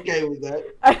actually okay with that.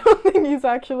 I don't think he's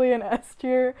actually an S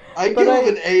tier. I'd give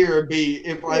him an A or a B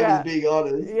if I was being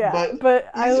honest. Yeah,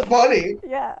 but he's funny.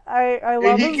 Yeah, I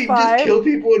love his vibe. And he can just kill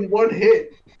people in one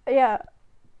hit. Yeah.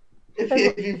 If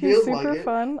he feels like it. He's super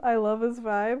fun. I love his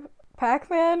vibe.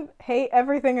 Pac-Man, hate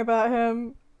everything about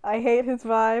him. I hate his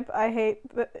vibe. I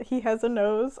hate that he has a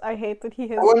nose. I hate that he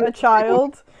has a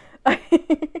child. I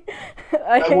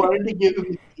wanted to give him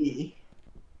a D.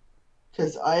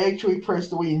 Because I actually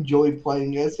personally enjoy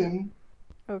playing as him.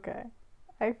 Okay.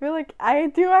 I feel like I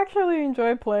do actually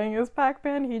enjoy playing as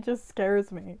Pac-Man. He just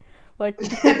scares me. Like...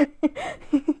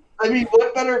 I mean,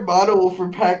 what better model for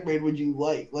Pac-Man would you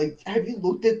like? Like, have you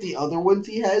looked at the other ones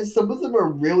he has? Some of them are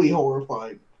really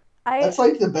horrifying. That's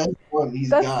like the best one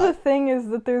he's got. That's the thing, is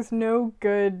that there's no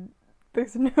good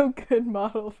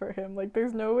model for him. Like,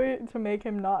 there's no way to make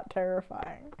him not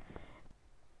terrifying.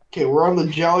 Okay, we're on the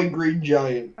Jolly Green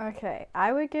Giant. Okay,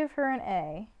 I would give her an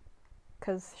A,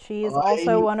 because she is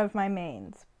also one of my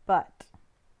mains, but...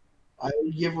 I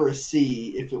would give her a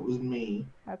C if it was me.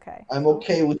 Okay. I'm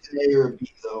okay with an A or a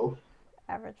B, though.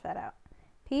 Average that out.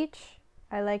 Peach?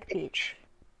 I like Peach.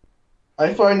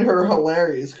 I find her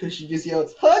hilarious because she just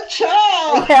yells,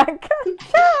 "Ha-cha!" Yeah,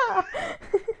 ha-cha!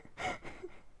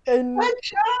 and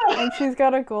she's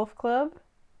got a golf club,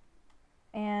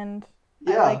 and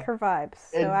I like her vibes,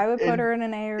 so I would put her in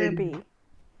an A or a B.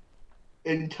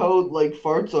 And Toad, like,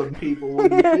 farts on people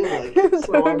when you feel like it.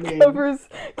 So, Toad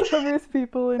covers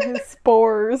people in his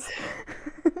spores.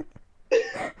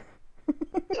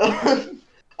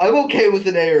 I'm okay with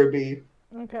an A or a B.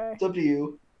 Okay. It's up to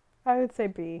you. I would say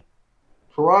B.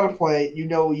 Piranha Plant, you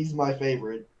know he's my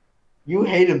favorite. You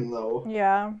hate him, though.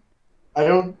 Yeah.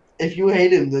 If you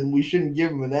hate him, then we shouldn't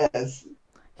give him an S.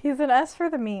 He's an S for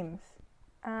the memes.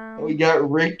 We got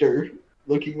Richter,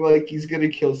 looking like he's gonna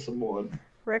kill someone.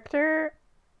 Richter?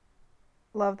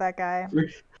 Love that guy.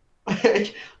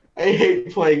 I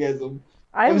hate playing as him.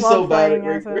 I'm so bad at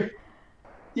Richter.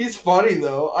 He's funny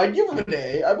though. I'd give him an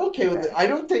A. I'm okay with it. Okay. I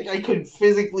don't think I could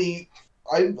physically.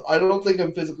 I don't think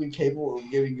I'm physically capable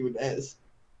of giving you an S.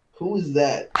 Who is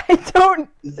that? I don't.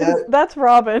 Is that That's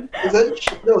Robin. is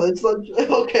that no? That's not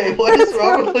okay. Why does That's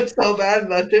Robin Robin. look so bad in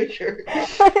that picture?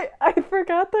 I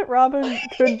forgot that Robin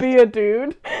could be a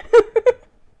dude.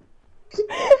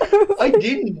 I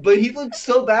didn't, but he looks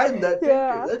so bad in that picture.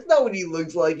 Yeah. That's not what he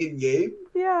looks like in game.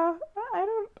 Yeah. I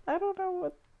don't know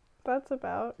what that's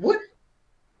about. What?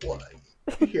 What?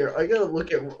 Here, I gotta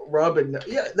look at Robin.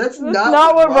 Yeah, that's That's not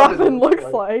not what what Robin Robin looks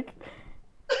looks like.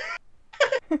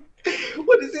 like.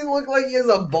 What does he look like? He has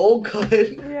a bowl cut.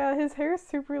 Yeah, his hair's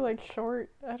super like short.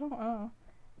 I don't know.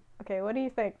 Okay, what do you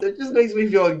think? That just makes me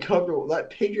feel uncomfortable. That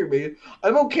picture made.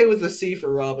 I'm okay with a C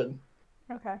for Robin.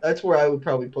 Okay. That's where I would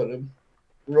probably put him.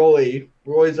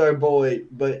 Roy's our boy,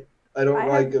 but I don't I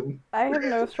like have him. I have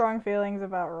no strong feelings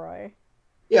about Roy.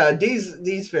 Yeah,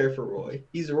 D's fair for Roy.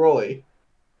 He's Roy.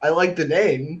 I like the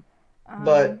name,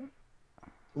 but Um,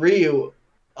 Ryu,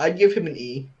 I'd give him an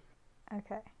E.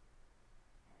 okay.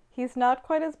 He's not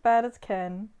quite as bad as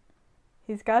Ken.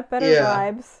 He's got better Yeah,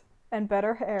 vibes and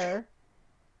better hair,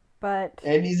 but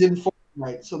and he's in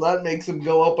Fortnite, so that makes him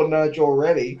go up a notch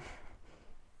already.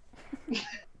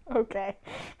 okay.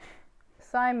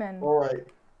 Simon. All right.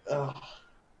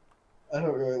 I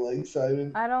don't really like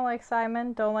Simon. I don't like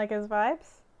Simon. Don't like his vibes.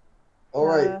 All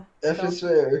right, F Don't is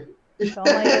fair. don't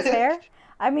like his hair.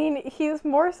 I mean, he's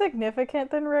more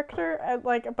significant than Richter.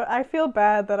 But I feel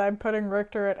bad that I'm putting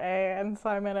Richter at A and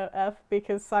Simon at F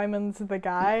because Simon's the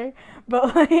guy.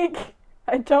 But like,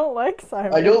 I don't like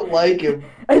Simon. I don't like him.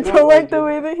 I I don't don't like like the him.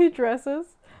 way that he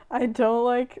dresses. I don't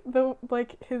like the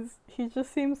his. He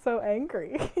just seems so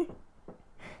angry.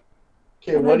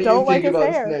 Okay, And I what do you don't like think his about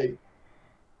hair. Snake?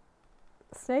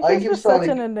 Snake I is give just such Sonic.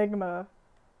 an enigma.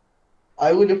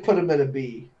 I would have put him at a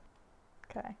B.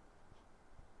 Okay.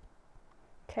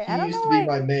 Okay, He I don't used know to be why.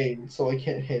 my main, so I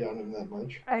can't hate on him that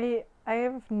much. I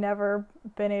have never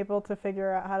been able to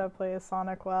figure out how to play as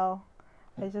Sonic well.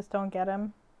 I just don't get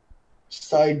him.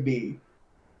 Side B.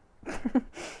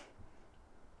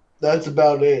 That's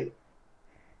about it.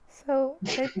 So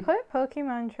they put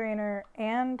Pokemon Trainer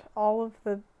and all of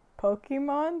the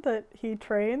Pokemon that he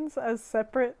trains as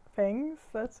separate things.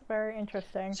 That's very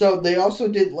interesting. So they also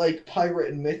did like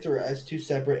Pirate and Mithra as two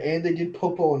separate, and they did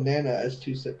Popo and Nana as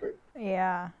two separate.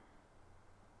 Yeah.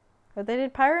 But they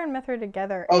did Pyro and Mythra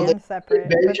together Oh, they and did separate,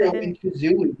 but they Banjo didn't. and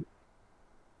Kazooie.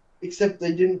 Except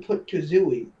they didn't put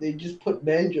Kazooie. They just put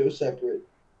Banjo separate.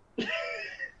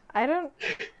 I don't.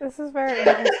 This is very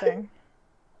interesting.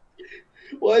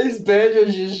 Why is Banjo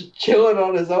just chilling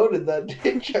on his own in that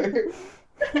picture?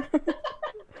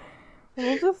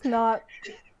 We'll just not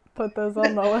put those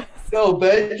on the list. No,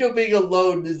 Banjo being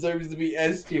alone deserves to be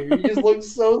S tier. He just looks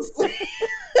so sweet.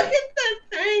 Look at that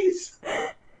face.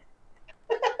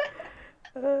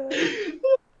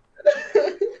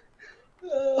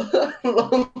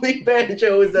 Lonely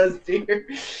Banjo is S tier.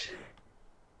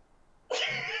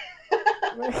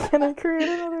 Can I create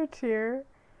another tier?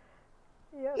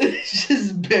 Yes. It's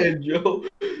just Banjo.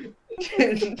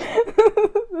 This is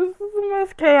the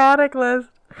most chaotic list.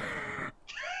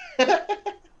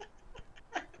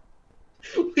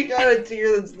 We got a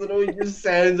tier that's literally just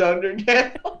Sans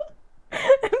Undertale.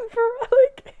 And for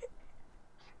like.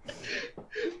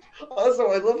 Also,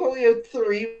 I love how we have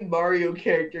 3 Mario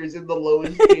characters in the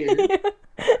lowest tier.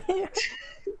 Yeah.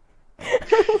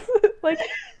 Like,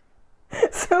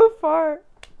 so far,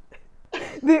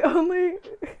 the only.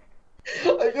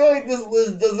 I feel like this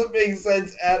list doesn't make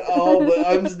sense at all, but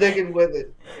I'm sticking with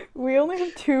it. We only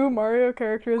have 2 Mario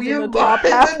characters We in the have top Mario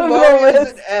half of Mario's the an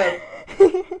list. F.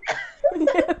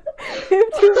 Yeah, we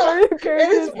have 2 Mario And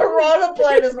characters. his Piranha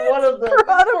Plant is one of them.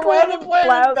 Piranha It's Plant Piranha and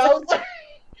Plant and Bowser. Bowser.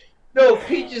 No,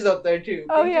 Peach is up there too.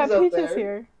 Oh Peach yeah, is up Peach there. is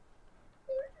here.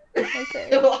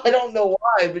 Okay. I don't know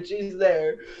why, but she's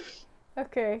there.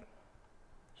 Okay.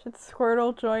 Should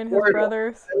Squirtle join his Squirtle.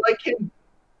 brothers? I like him.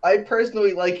 I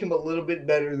personally like him a little bit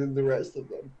better than the rest of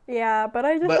them. Yeah, but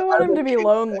I just But don't want I'm him to be okay with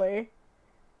lonely.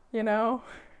 You know?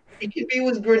 He could be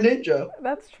with Greninja.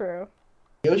 That's true.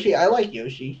 Yoshi, I like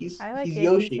Yoshi. He's I like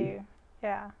Yoshi. too.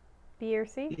 Yeah. B or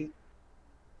C?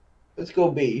 Let's go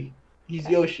B. He's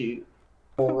Yoshi.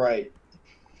 All right.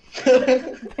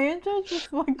 Banjo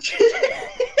just looks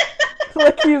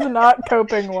like he's not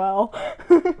coping well.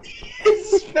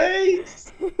 His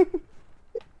face.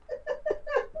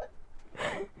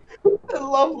 I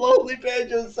love Lonely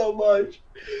Banjo so much.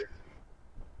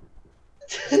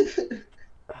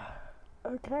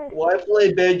 Okay. Why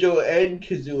play Banjo and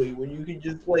Kazooie when you can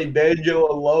just play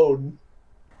Banjo alone?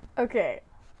 Okay.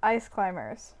 Ice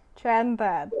climbers. Chad and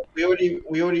Thad. We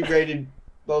already rated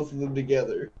both of them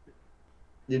together,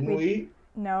 didn't We we?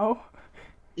 no.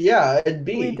 Yeah, it'd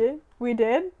We be. did. We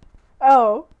did.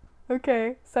 Oh,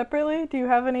 okay. Separately, do you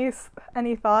have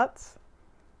any thoughts?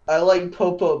 I like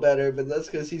Popo better, but that's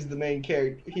because he's the main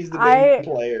character. He's the main I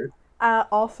player.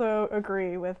 also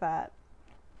agree with that.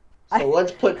 I So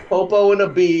let's put Popo in a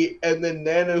B, and then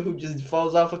Nana, who just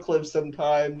falls off a cliff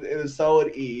sometimes, in a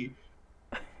solid E.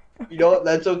 You know okay. what?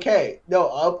 That's okay.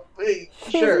 No,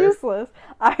 She's sure. useless.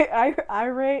 I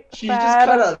rate She's just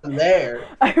kind Thad. of there.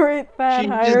 I rate Thad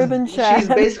higher than She's Chad.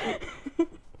 basically.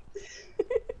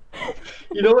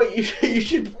 You know what? You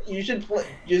should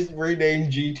just rename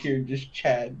G tier just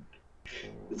Chad.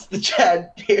 It's the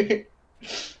Chad tier.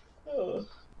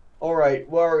 All right,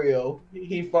 Wario.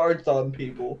 He farts on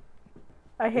people.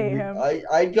 I hate him.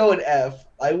 I'd go in F.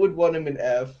 I would want him in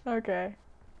F. Okay,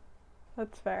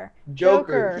 that's fair.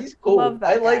 Joker, Joker, he's love cool.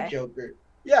 I that like guy. Joker.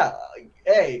 Yeah,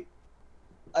 hey,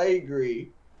 I agree.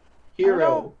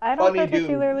 Hero, I don't funny dude.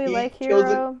 particularly He like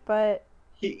kills it. Hero, but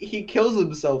He kills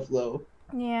himself though.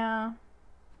 yeah,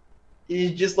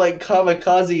 He's just like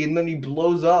kamikaze, and then he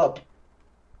blows up.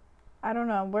 I don't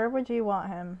know. Where would you want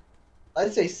him?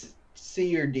 I'd say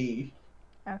C or D.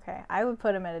 Okay, I would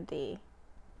put him at a D.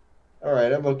 All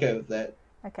right, I'm okay with that.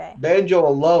 Okay. Banjo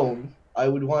alone, I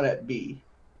would want at B.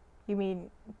 You mean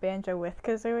Banjo with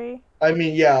Kazooie? I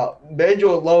mean, yeah,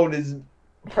 Banjo alone is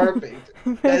perfect.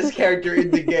 Best character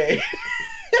in the game.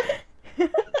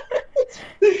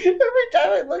 Every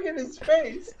time I look at his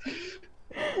face,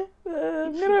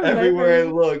 I'm gonna have everywhere I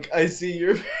nightmares. look, I see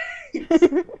your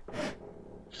face.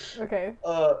 Okay.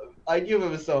 I give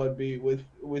him a solid B with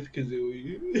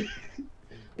Kazooie.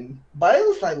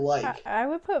 Byleth I like. I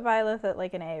would put Violet at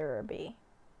like an A or a B.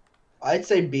 I'd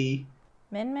say B.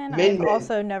 Min Min, Min I've Min.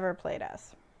 also never played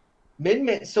as.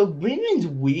 So Min Min's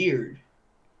weird,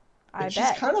 I but she's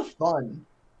bet. kind of fun.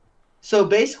 So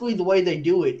basically, the way they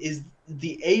do it is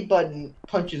the A button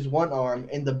punches one arm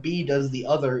and the B does the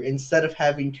other instead of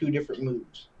having two different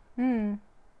moves. Hmm.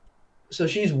 So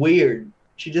she's weird.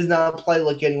 She does not play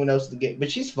like anyone else in the game,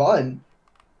 but she's fun.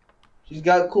 She's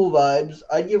got cool vibes.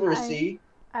 I'd give her a C,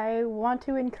 I want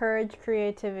to encourage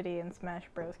creativity in Smash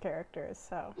Bros. Characters,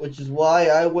 so. which is why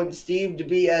I want Steve to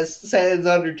be as Sans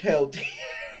Undertale.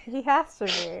 He has to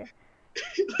be.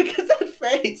 Look at that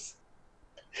face.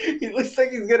 He looks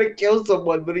like he's gonna kill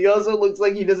someone, but he also looks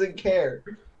like he doesn't care.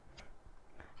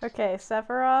 Okay,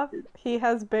 Sephiroth, he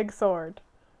has big sword.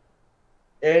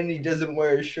 And he doesn't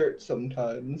wear a shirt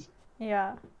sometimes.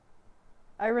 Yeah.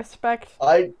 I respect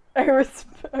I I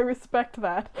respect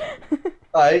that.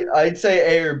 I'd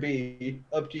say A or B.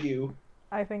 Up to you.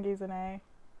 I think he's an A.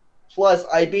 Plus,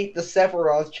 I beat the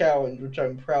Sephiroth challenge, which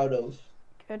I'm proud of.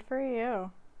 Good for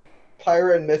you.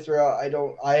 Pyra and Mithra,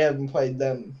 I haven't played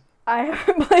them. I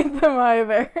haven't played them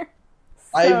either.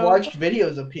 I watched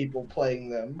videos of people playing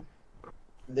them.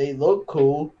 They look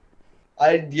cool.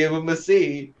 I'd give them a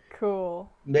C. Cool.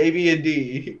 Maybe a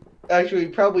D. Actually,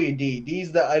 probably a D.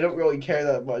 D's that I don't really care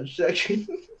that much. Actually.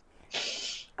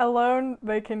 Alone,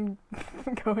 they can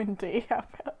go in D. How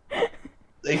about?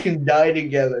 They can die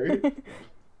together.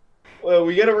 Well,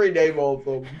 we gotta rename all of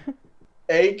them.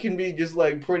 A can be just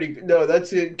like pretty. No,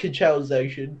 that's a Kachao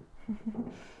section.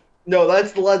 No,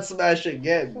 that's Let's Smash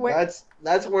Again.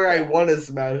 That's where I want to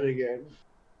smash again.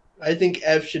 I think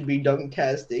F should be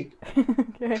Dunktastic.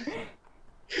 Okay.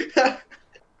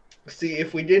 See,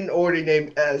 if we didn't already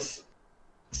name S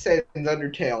Sans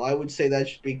Undertale, I would say that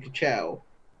should be Kachao.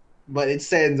 But it's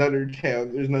Sans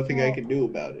Undertale. There's nothing I can do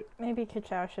about it. Maybe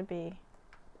Kachao should be.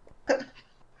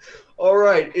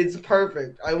 Alright, it's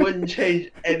perfect. I wouldn't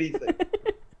change anything.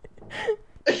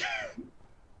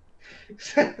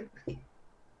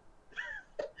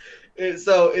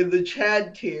 So in the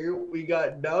Chad tier, we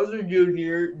got Bowser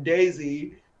Jr.,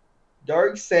 Daisy,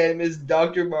 Dark Samus,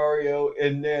 Dr. Mario,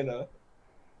 and Nana.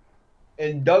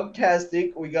 In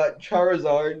Dunktastic, we got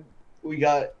Charizard, we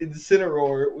got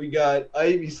Incineroar, we got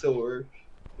Ivysaur,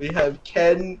 we have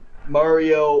Ken,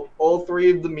 Mario, all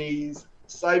three of the Miis,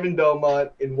 Simon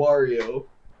Belmont, and Wario.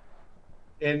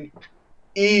 In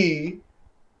E,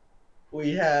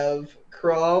 we have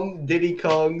Chrom, Diddy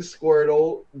Kong,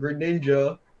 Squirtle,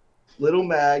 Greninja, Little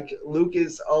Mac,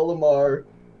 Lucas, Olimar,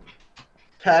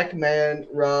 Pac-Man,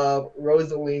 Rob,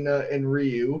 Rosalina, and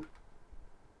Ryu.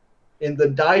 In the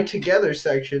Die Together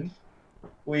section,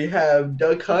 we have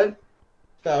Duck Hunt,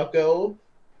 Falco,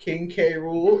 King K.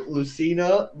 Rool,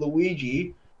 Lucina,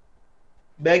 Luigi,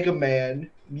 Mega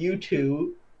Man,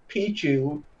 Mewtwo,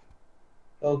 Pichu,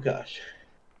 oh gosh,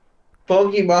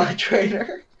 Pokemon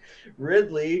Trainer,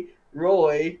 Ridley,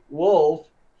 Roy, Wolf,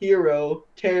 Hero,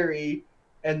 Terry,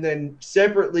 and then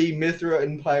separately Mithra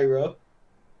and Pyra.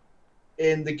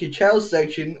 In the Kachow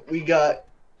section, we got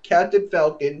Captain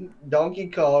Falcon, Donkey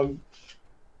Kong,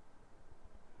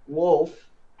 Wolf,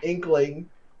 Inkling,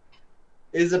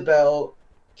 Isabelle,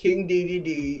 King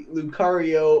DDD,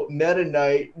 Lucario, Meta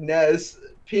Knight, Ness,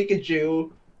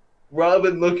 Pikachu,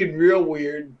 Robin looking real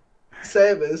weird,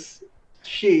 Samus,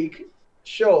 Sheik,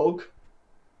 Shulk,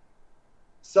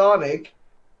 Sonic,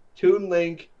 Toon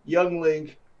Link, Young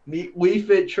Link, Wii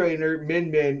Fit Trainer,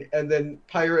 Min Min, and then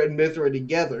Pyra and Mithra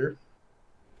together.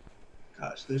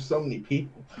 Gosh, there's so many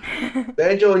people.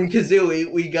 Banjo and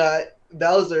Kazooie, we got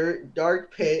Bowser,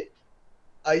 Dark Pit,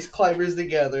 Ice Climbers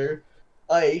Together,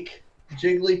 Ike,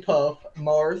 Jigglypuff,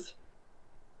 Marth,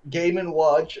 Game &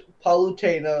 Watch,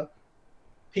 Palutena,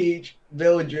 Peach,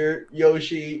 Villager,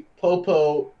 Yoshi,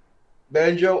 Popo,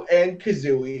 Banjo and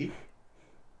Kazooie,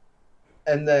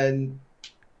 and then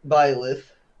Byleth.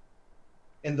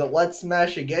 In the Let's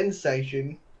Smash Again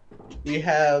section, we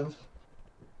have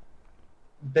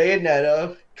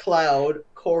Bayonetta, Cloud,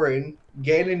 Corrin,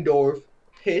 Ganondorf,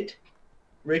 Pit,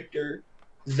 Richter,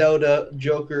 Zelda,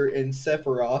 Joker, and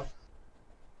Sephiroth.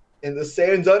 In the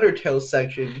Sans Undertale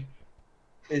section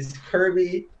is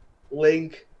Kirby,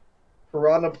 Link,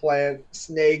 Piranha Plant,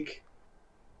 Snake,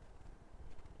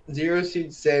 Zero Suit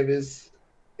Samus,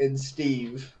 and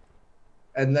Steve.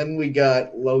 And then we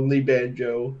got Lonely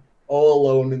Banjo, all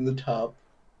alone in the top.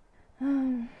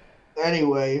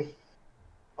 Anyway,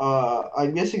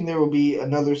 I'm guessing there will be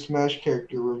another Smash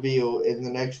character reveal in the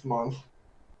next month.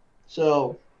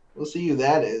 So, we'll see who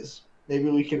that is. Maybe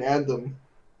we can add them.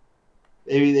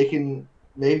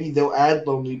 Maybe they'll add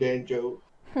Lonely Banjo.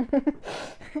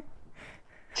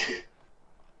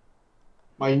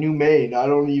 My new main. I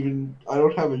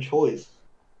don't have a choice.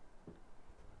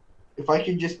 If I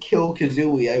could just kill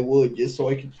Kazooie, I would, just so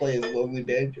I could play as Lonely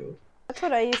Banjo. That's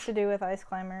what I used to do with Ice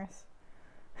Climbers.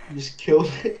 Just kill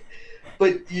it.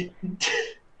 But you...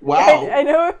 Wow. I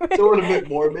know. Sort of a bit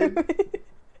morbid.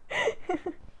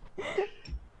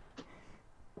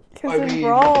 Because in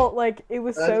Brawl, like, it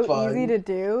was so easy to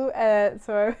do,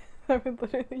 so I would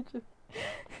literally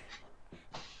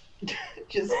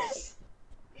just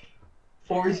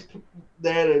force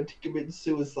Nana to commit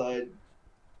suicide.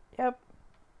 Yep.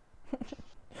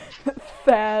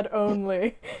 Sad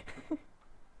only.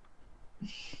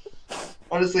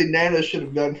 Honestly, Nana should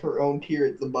have done her own tier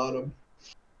at the bottom.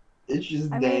 It's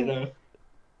just Nana.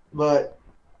 But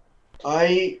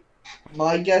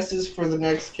my guesses for the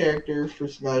next character for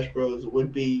Smash Bros.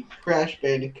 Would be Crash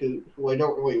Bandicoot, who I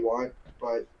don't really want,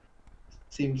 but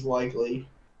seems likely.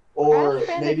 Or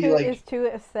Crash maybe Bandicoot like is too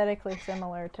aesthetically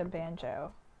similar to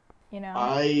Banjo, you know.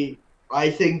 I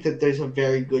think that there's a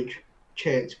very good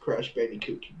chance Crash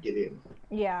Bandicoot can get in.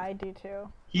 Yeah, I do too.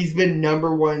 He's been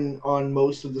number one on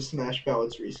most of the Smash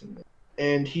ballots recently,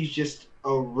 and he's just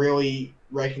a really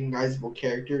recognizable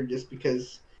character just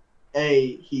because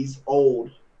he's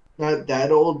old. Not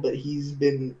that old, but he's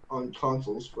been on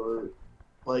consoles for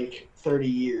like 30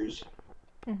 years.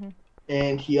 Mm-hmm.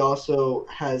 And he also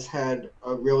has had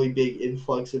a really big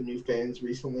influx of new fans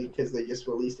recently because they just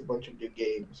released a bunch of new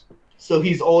games. So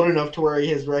he's old enough to where he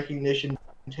has recognition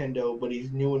from Nintendo, but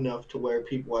he's new enough to where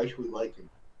people actually like him,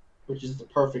 which is the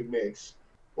perfect mix.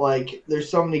 Like, there's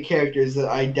so many characters that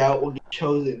I doubt will get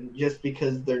chosen just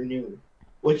because they're new.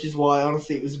 Which is why,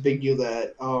 honestly, it was a big deal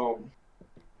that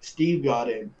Steve got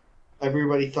in.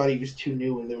 Everybody thought he was too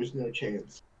new and there was no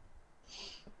chance.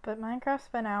 But Minecraft's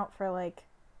been out for like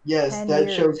Yes, 10 that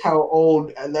years. shows how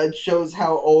old, and that shows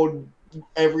how old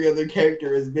every other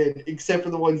character has been, except for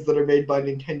the ones that are made by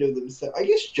Nintendo themselves. I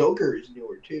guess Joker is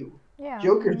newer too. Yeah.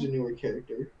 Joker's a newer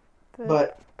character.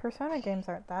 But Persona games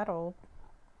aren't that old.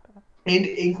 And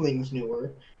Inkling's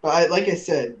newer. But like I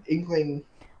said, Inkling,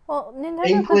 Well,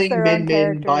 Nintendo puts their own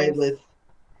characters. Byleth.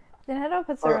 Nintendo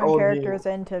puts their own characters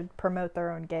in to promote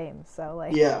their own games, so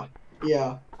like. Yeah.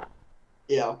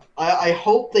 I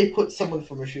hope they put someone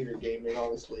from a shooter game in,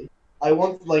 honestly. I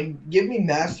want, give me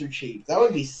Master Chief. That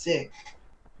would be sick.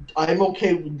 I'm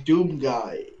okay with Doom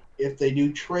Guy. If they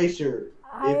do Tracer.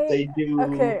 If they do...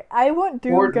 Okay, I want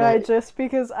Doom Fortnite. Guy just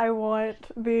because I want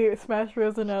the Smash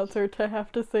Bros. Announcer to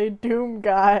have to say Doom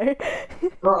Guy.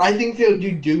 Or I think they'll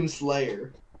do Doom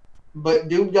Slayer. But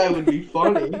Doom Guy would be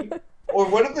funny. Or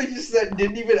what if they just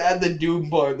didn't even add the Doom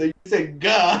part? They just said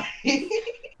Guy.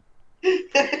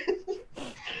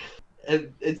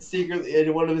 And it's secretly,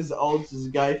 and one of his alts is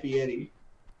Guy Fieri.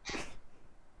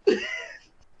 That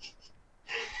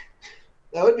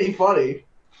would be funny.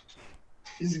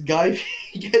 Is Guy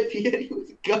Fieri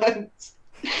with guns?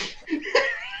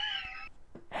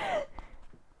 I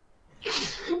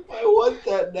want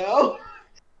that now.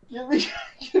 Give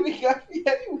me Guy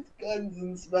Fieri with guns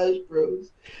in Smash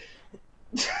Bros.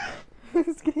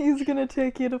 He's gonna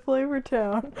take you to Flavor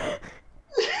Town.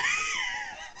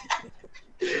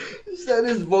 Said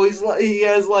his voice like he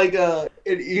has like an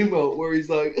emote where he's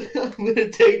like, "I'm gonna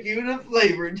take you to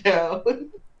Flavor Town."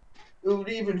 It would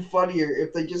be even funnier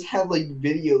if they just had like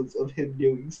videos of him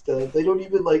doing stuff. They don't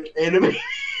even like animate.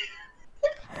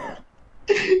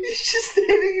 He's just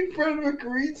standing in front of a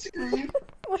green screen.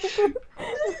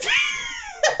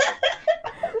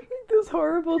 Those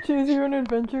horrible choose your own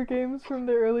adventure games from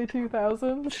the early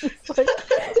 2000s. Just like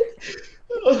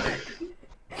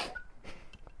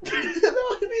That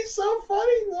would be so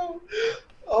funny though.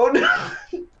 Oh no.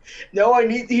 No,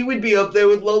 he would be up there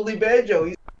with Lonely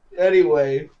Banjo.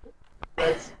 Anyway,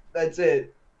 that's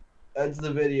it. That's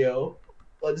the video.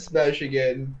 Let's smash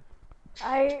again.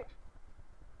 I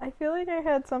feel like I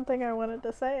had something I wanted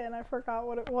to say and I forgot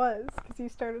what it was because you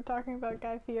started talking about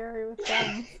Guy Fieri with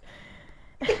guns.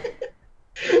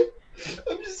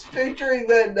 I'm just picturing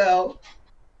that now.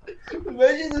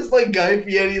 Imagine this like Guy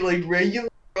Fieri like regular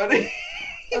running.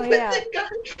 Oh yeah.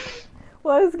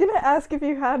 Well, I was gonna ask if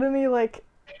you had any like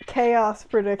chaos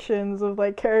predictions of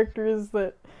like characters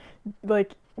that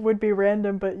like would be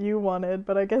random but you wanted,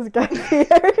 but I guess Guy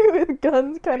Fieri with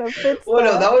guns kind of fits. Well,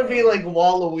 no, that would be like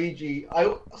Waluigi.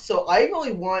 I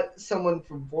really want someone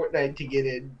from Fortnite to get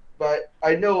in, but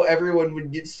I know everyone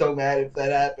would get so mad if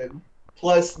that happened.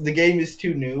 Plus, the game is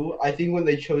too new. I think when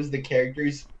they chose the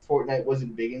characters, Fortnite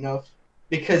wasn't big enough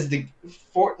because the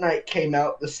Fortnite came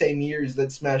out the same years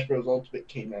that Smash Bros. Ultimate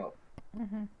came out.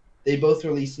 Mm-hmm. They both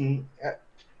released in.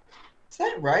 Is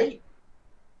that right?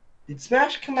 Did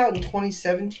Smash come out in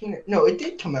 2017? No, it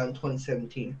did come out in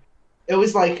 2017. It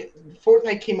was like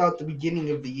Fortnite came out at the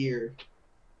beginning of the year.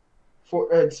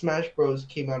 Smash Bros.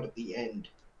 Came out at the end.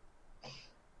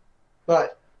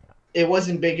 But it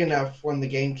wasn't big enough when the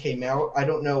game came out. I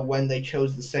don't know when they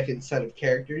chose the second set of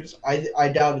characters. I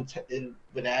doubt it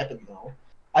would happen, though.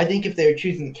 I think if they were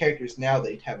choosing the characters now,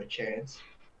 they'd have a chance.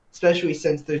 Especially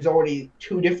since there's already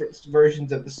 2 different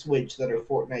versions of the Switch that are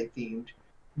Fortnite themed.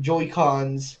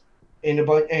 Joy-Cons and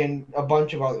a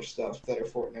bunch of other stuff that are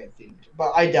Fortnite themed.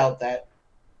 But I doubt that.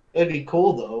 It'd be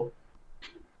cool, though.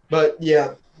 But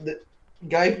yeah,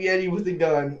 Guy Fieri with a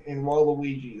gun and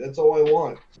Waluigi. That's all I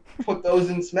want. Put those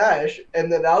in Smash,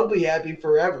 and then I'll be happy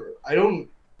forever.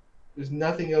 There's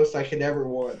nothing else I could ever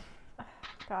want.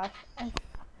 Gosh, I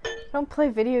don't play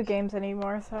video games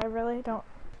anymore, so I really don't.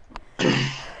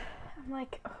 I'm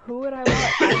like, who would I want?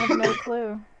 I have no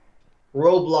clue.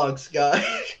 Roblox guy.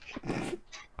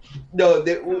 No,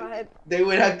 they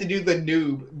would have to do the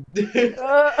noob. It's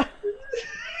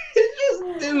just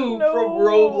noob No. from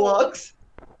Roblox.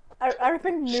 I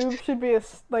think noob should be a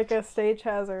stage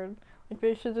hazard. Like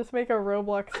they should just make a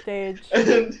Roblox stage. And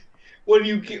then when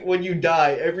you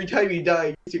die, every time you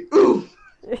die, you oof.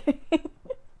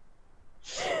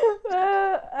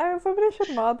 Somebody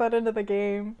should mod that into the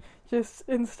game. Just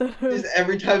instead of Just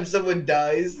every time someone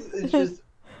dies, it's just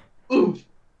oof.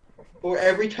 Or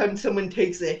every time someone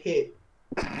takes a hit.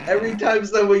 Every time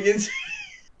someone gets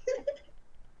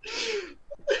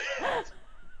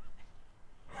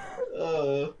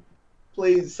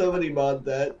please somebody mod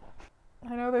that.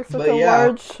 I know there's such a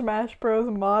large Smash Bros.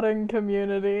 Modding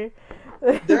community.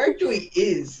 There actually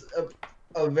is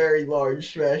a very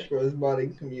large Smash Bros.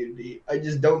 Modding community. I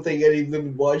just don't think any of them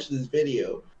would watch this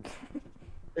video.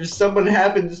 If someone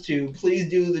happens to, please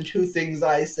do the 2 things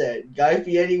I said. Guy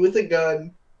Fieri with a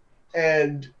gun,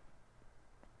 and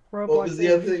Roblox what was the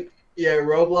other thing? Yeah,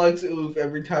 Roblox oof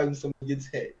every time someone gets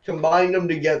hit. Combine them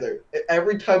together.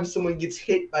 Every time someone gets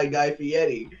hit by Guy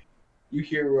Fieri, you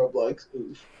hear Roblox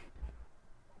oof.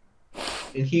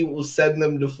 And he will send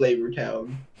them to Flavor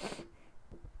Town.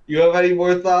 You have any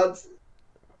more thoughts?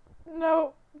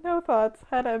 No thoughts.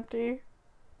 Head empty.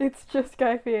 It's just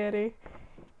Guy Fieri.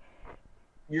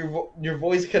 Your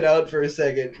voice cut out for a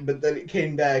second, but then it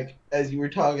came back as you were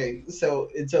talking, so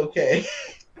it's okay.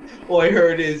 All I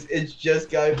heard is, it's just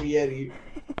Guy Fieri.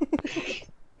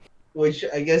 Which,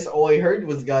 I guess all I heard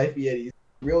was Guy Fieri. It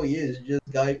really is just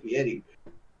Guy Fieri.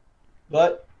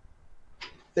 But,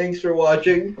 thanks for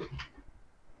watching.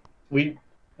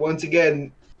 Once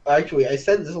again, actually, I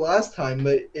said this last time,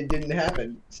 but it didn't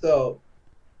happen. So,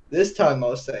 this time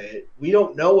I'll say it. We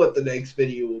don't know what the next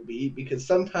video will be, because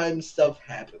sometimes stuff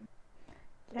happens.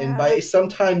 Yeah. And by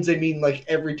sometimes, I mean, like,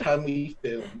 every time we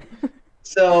film.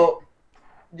 So,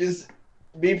 just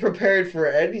be prepared for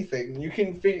anything. You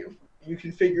can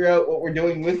figure out what we're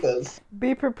doing with us.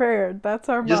 Be prepared. That's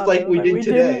our just motto, like we did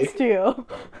today. Didn't steal.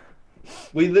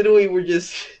 We literally were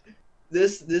just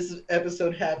this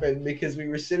episode happened because we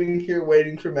were sitting here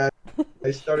waiting for Matt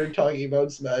I started talking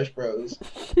about Smash Bros.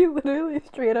 She literally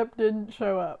straight up didn't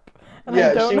show up. And I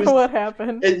Yeah, don't she know was, what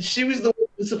happened. and she was the one who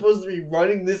was supposed to be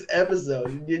running this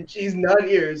episode, and she's not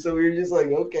here, so we were just like,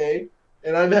 okay.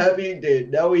 And I'm happy you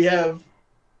did. Now we have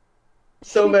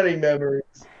so many memories.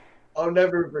 I'll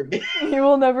never forget. You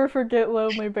will never forget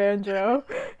Lonely Banjo.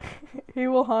 He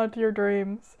will haunt your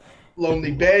dreams.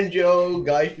 Lonely Banjo,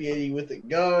 Guy Fieri with a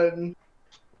gun,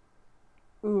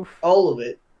 Oof. all of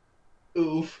it.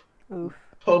 Oof. Oof.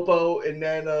 Popo and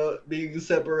Nana being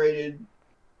separated.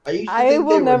 I used to I think will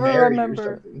they were never married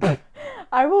remember. or something.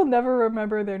 I will never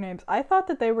remember their names. I thought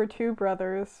that they were two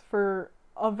brothers for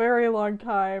a very long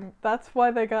time. That's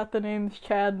why they got the names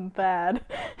Chad and Thad.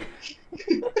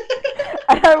 And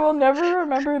I will never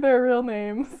remember their real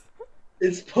names.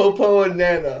 It's Popo and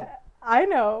Nana. I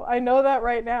know that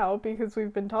right now because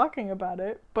we've been talking about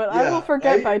it, but I will Yeah,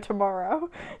 forget by tomorrow.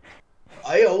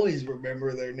 I always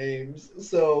remember their names.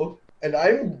 So, and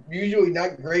I'm usually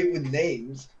not great with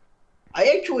names.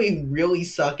 I actually really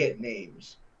suck at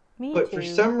names. Me But too. for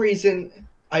some reason,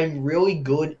 I'm really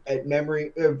good at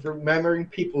remembering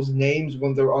people's names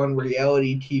when they're on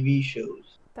reality TV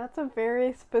shows. That's a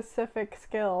very specific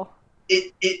skill.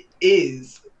 It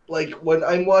is. Like, when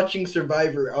I'm watching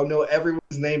Survivor, I'll know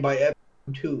everyone's name by episode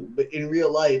 2. But in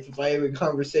real life, if I have a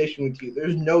conversation with you,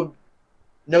 there's no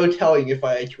telling if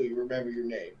I actually remember your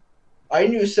name. I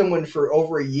knew someone for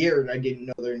over a year and I didn't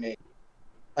know their name.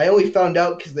 I only found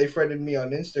out because they friended me on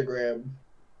Instagram.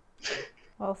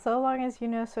 Well, so long as you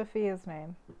know Sophia's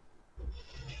name.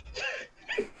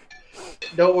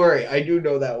 Don't worry, I do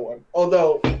know that one.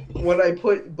 Although, when I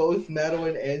put both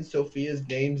Madeline and Sophia's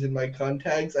names in my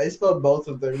contacts, I spelled both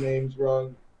of their names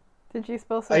wrong. Did you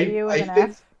spell Sophia with I an think,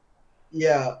 F?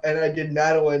 yeah, and I did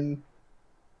Madeline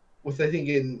with, I think,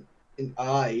 an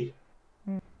I.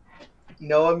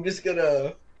 No, I'm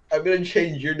gonna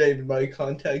change your name in my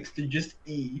contacts to just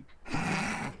E.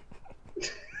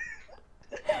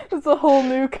 It's a whole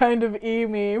new kind of E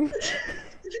meme.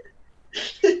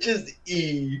 Just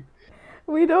E.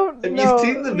 We don't Have know. you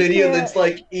seen the video that's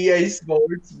like EA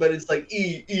Sports, but it's like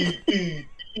E, E, E,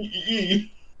 E,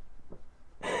 E.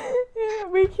 Yeah,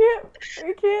 we can't.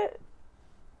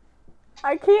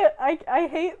 I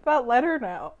hate that letter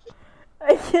now.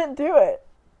 I can't do it.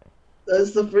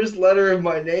 That's the first letter of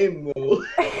my name, Mo.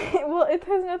 Well, it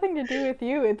has nothing to do with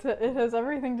you. It has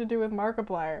everything to do with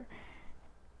Markiplier.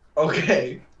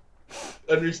 Okay.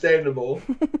 Understandable.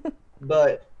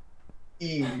 But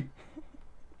E.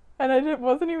 And I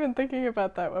wasn't even thinking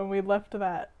about that when we left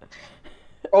that.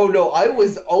 Oh no, I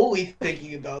was only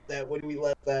thinking about that when we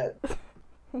left that.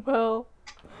 Well,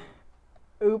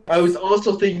 oops. I was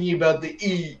also thinking about the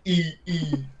E, E, E,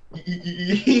 E,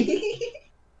 E, E.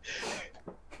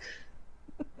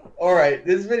 Alright,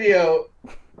 this video,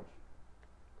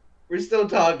 we're still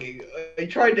talking. I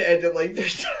tried to end it like 3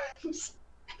 times.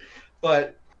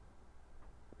 But,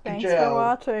 Thanks for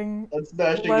watching. Let's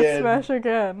smash again. Let's smash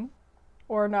again.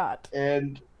 Or not.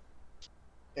 And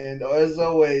as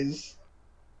always,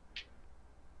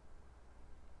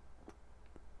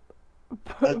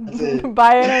 that's it.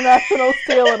 Buy International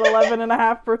Steel at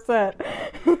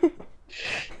 11.5%.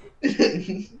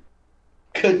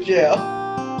 Good job.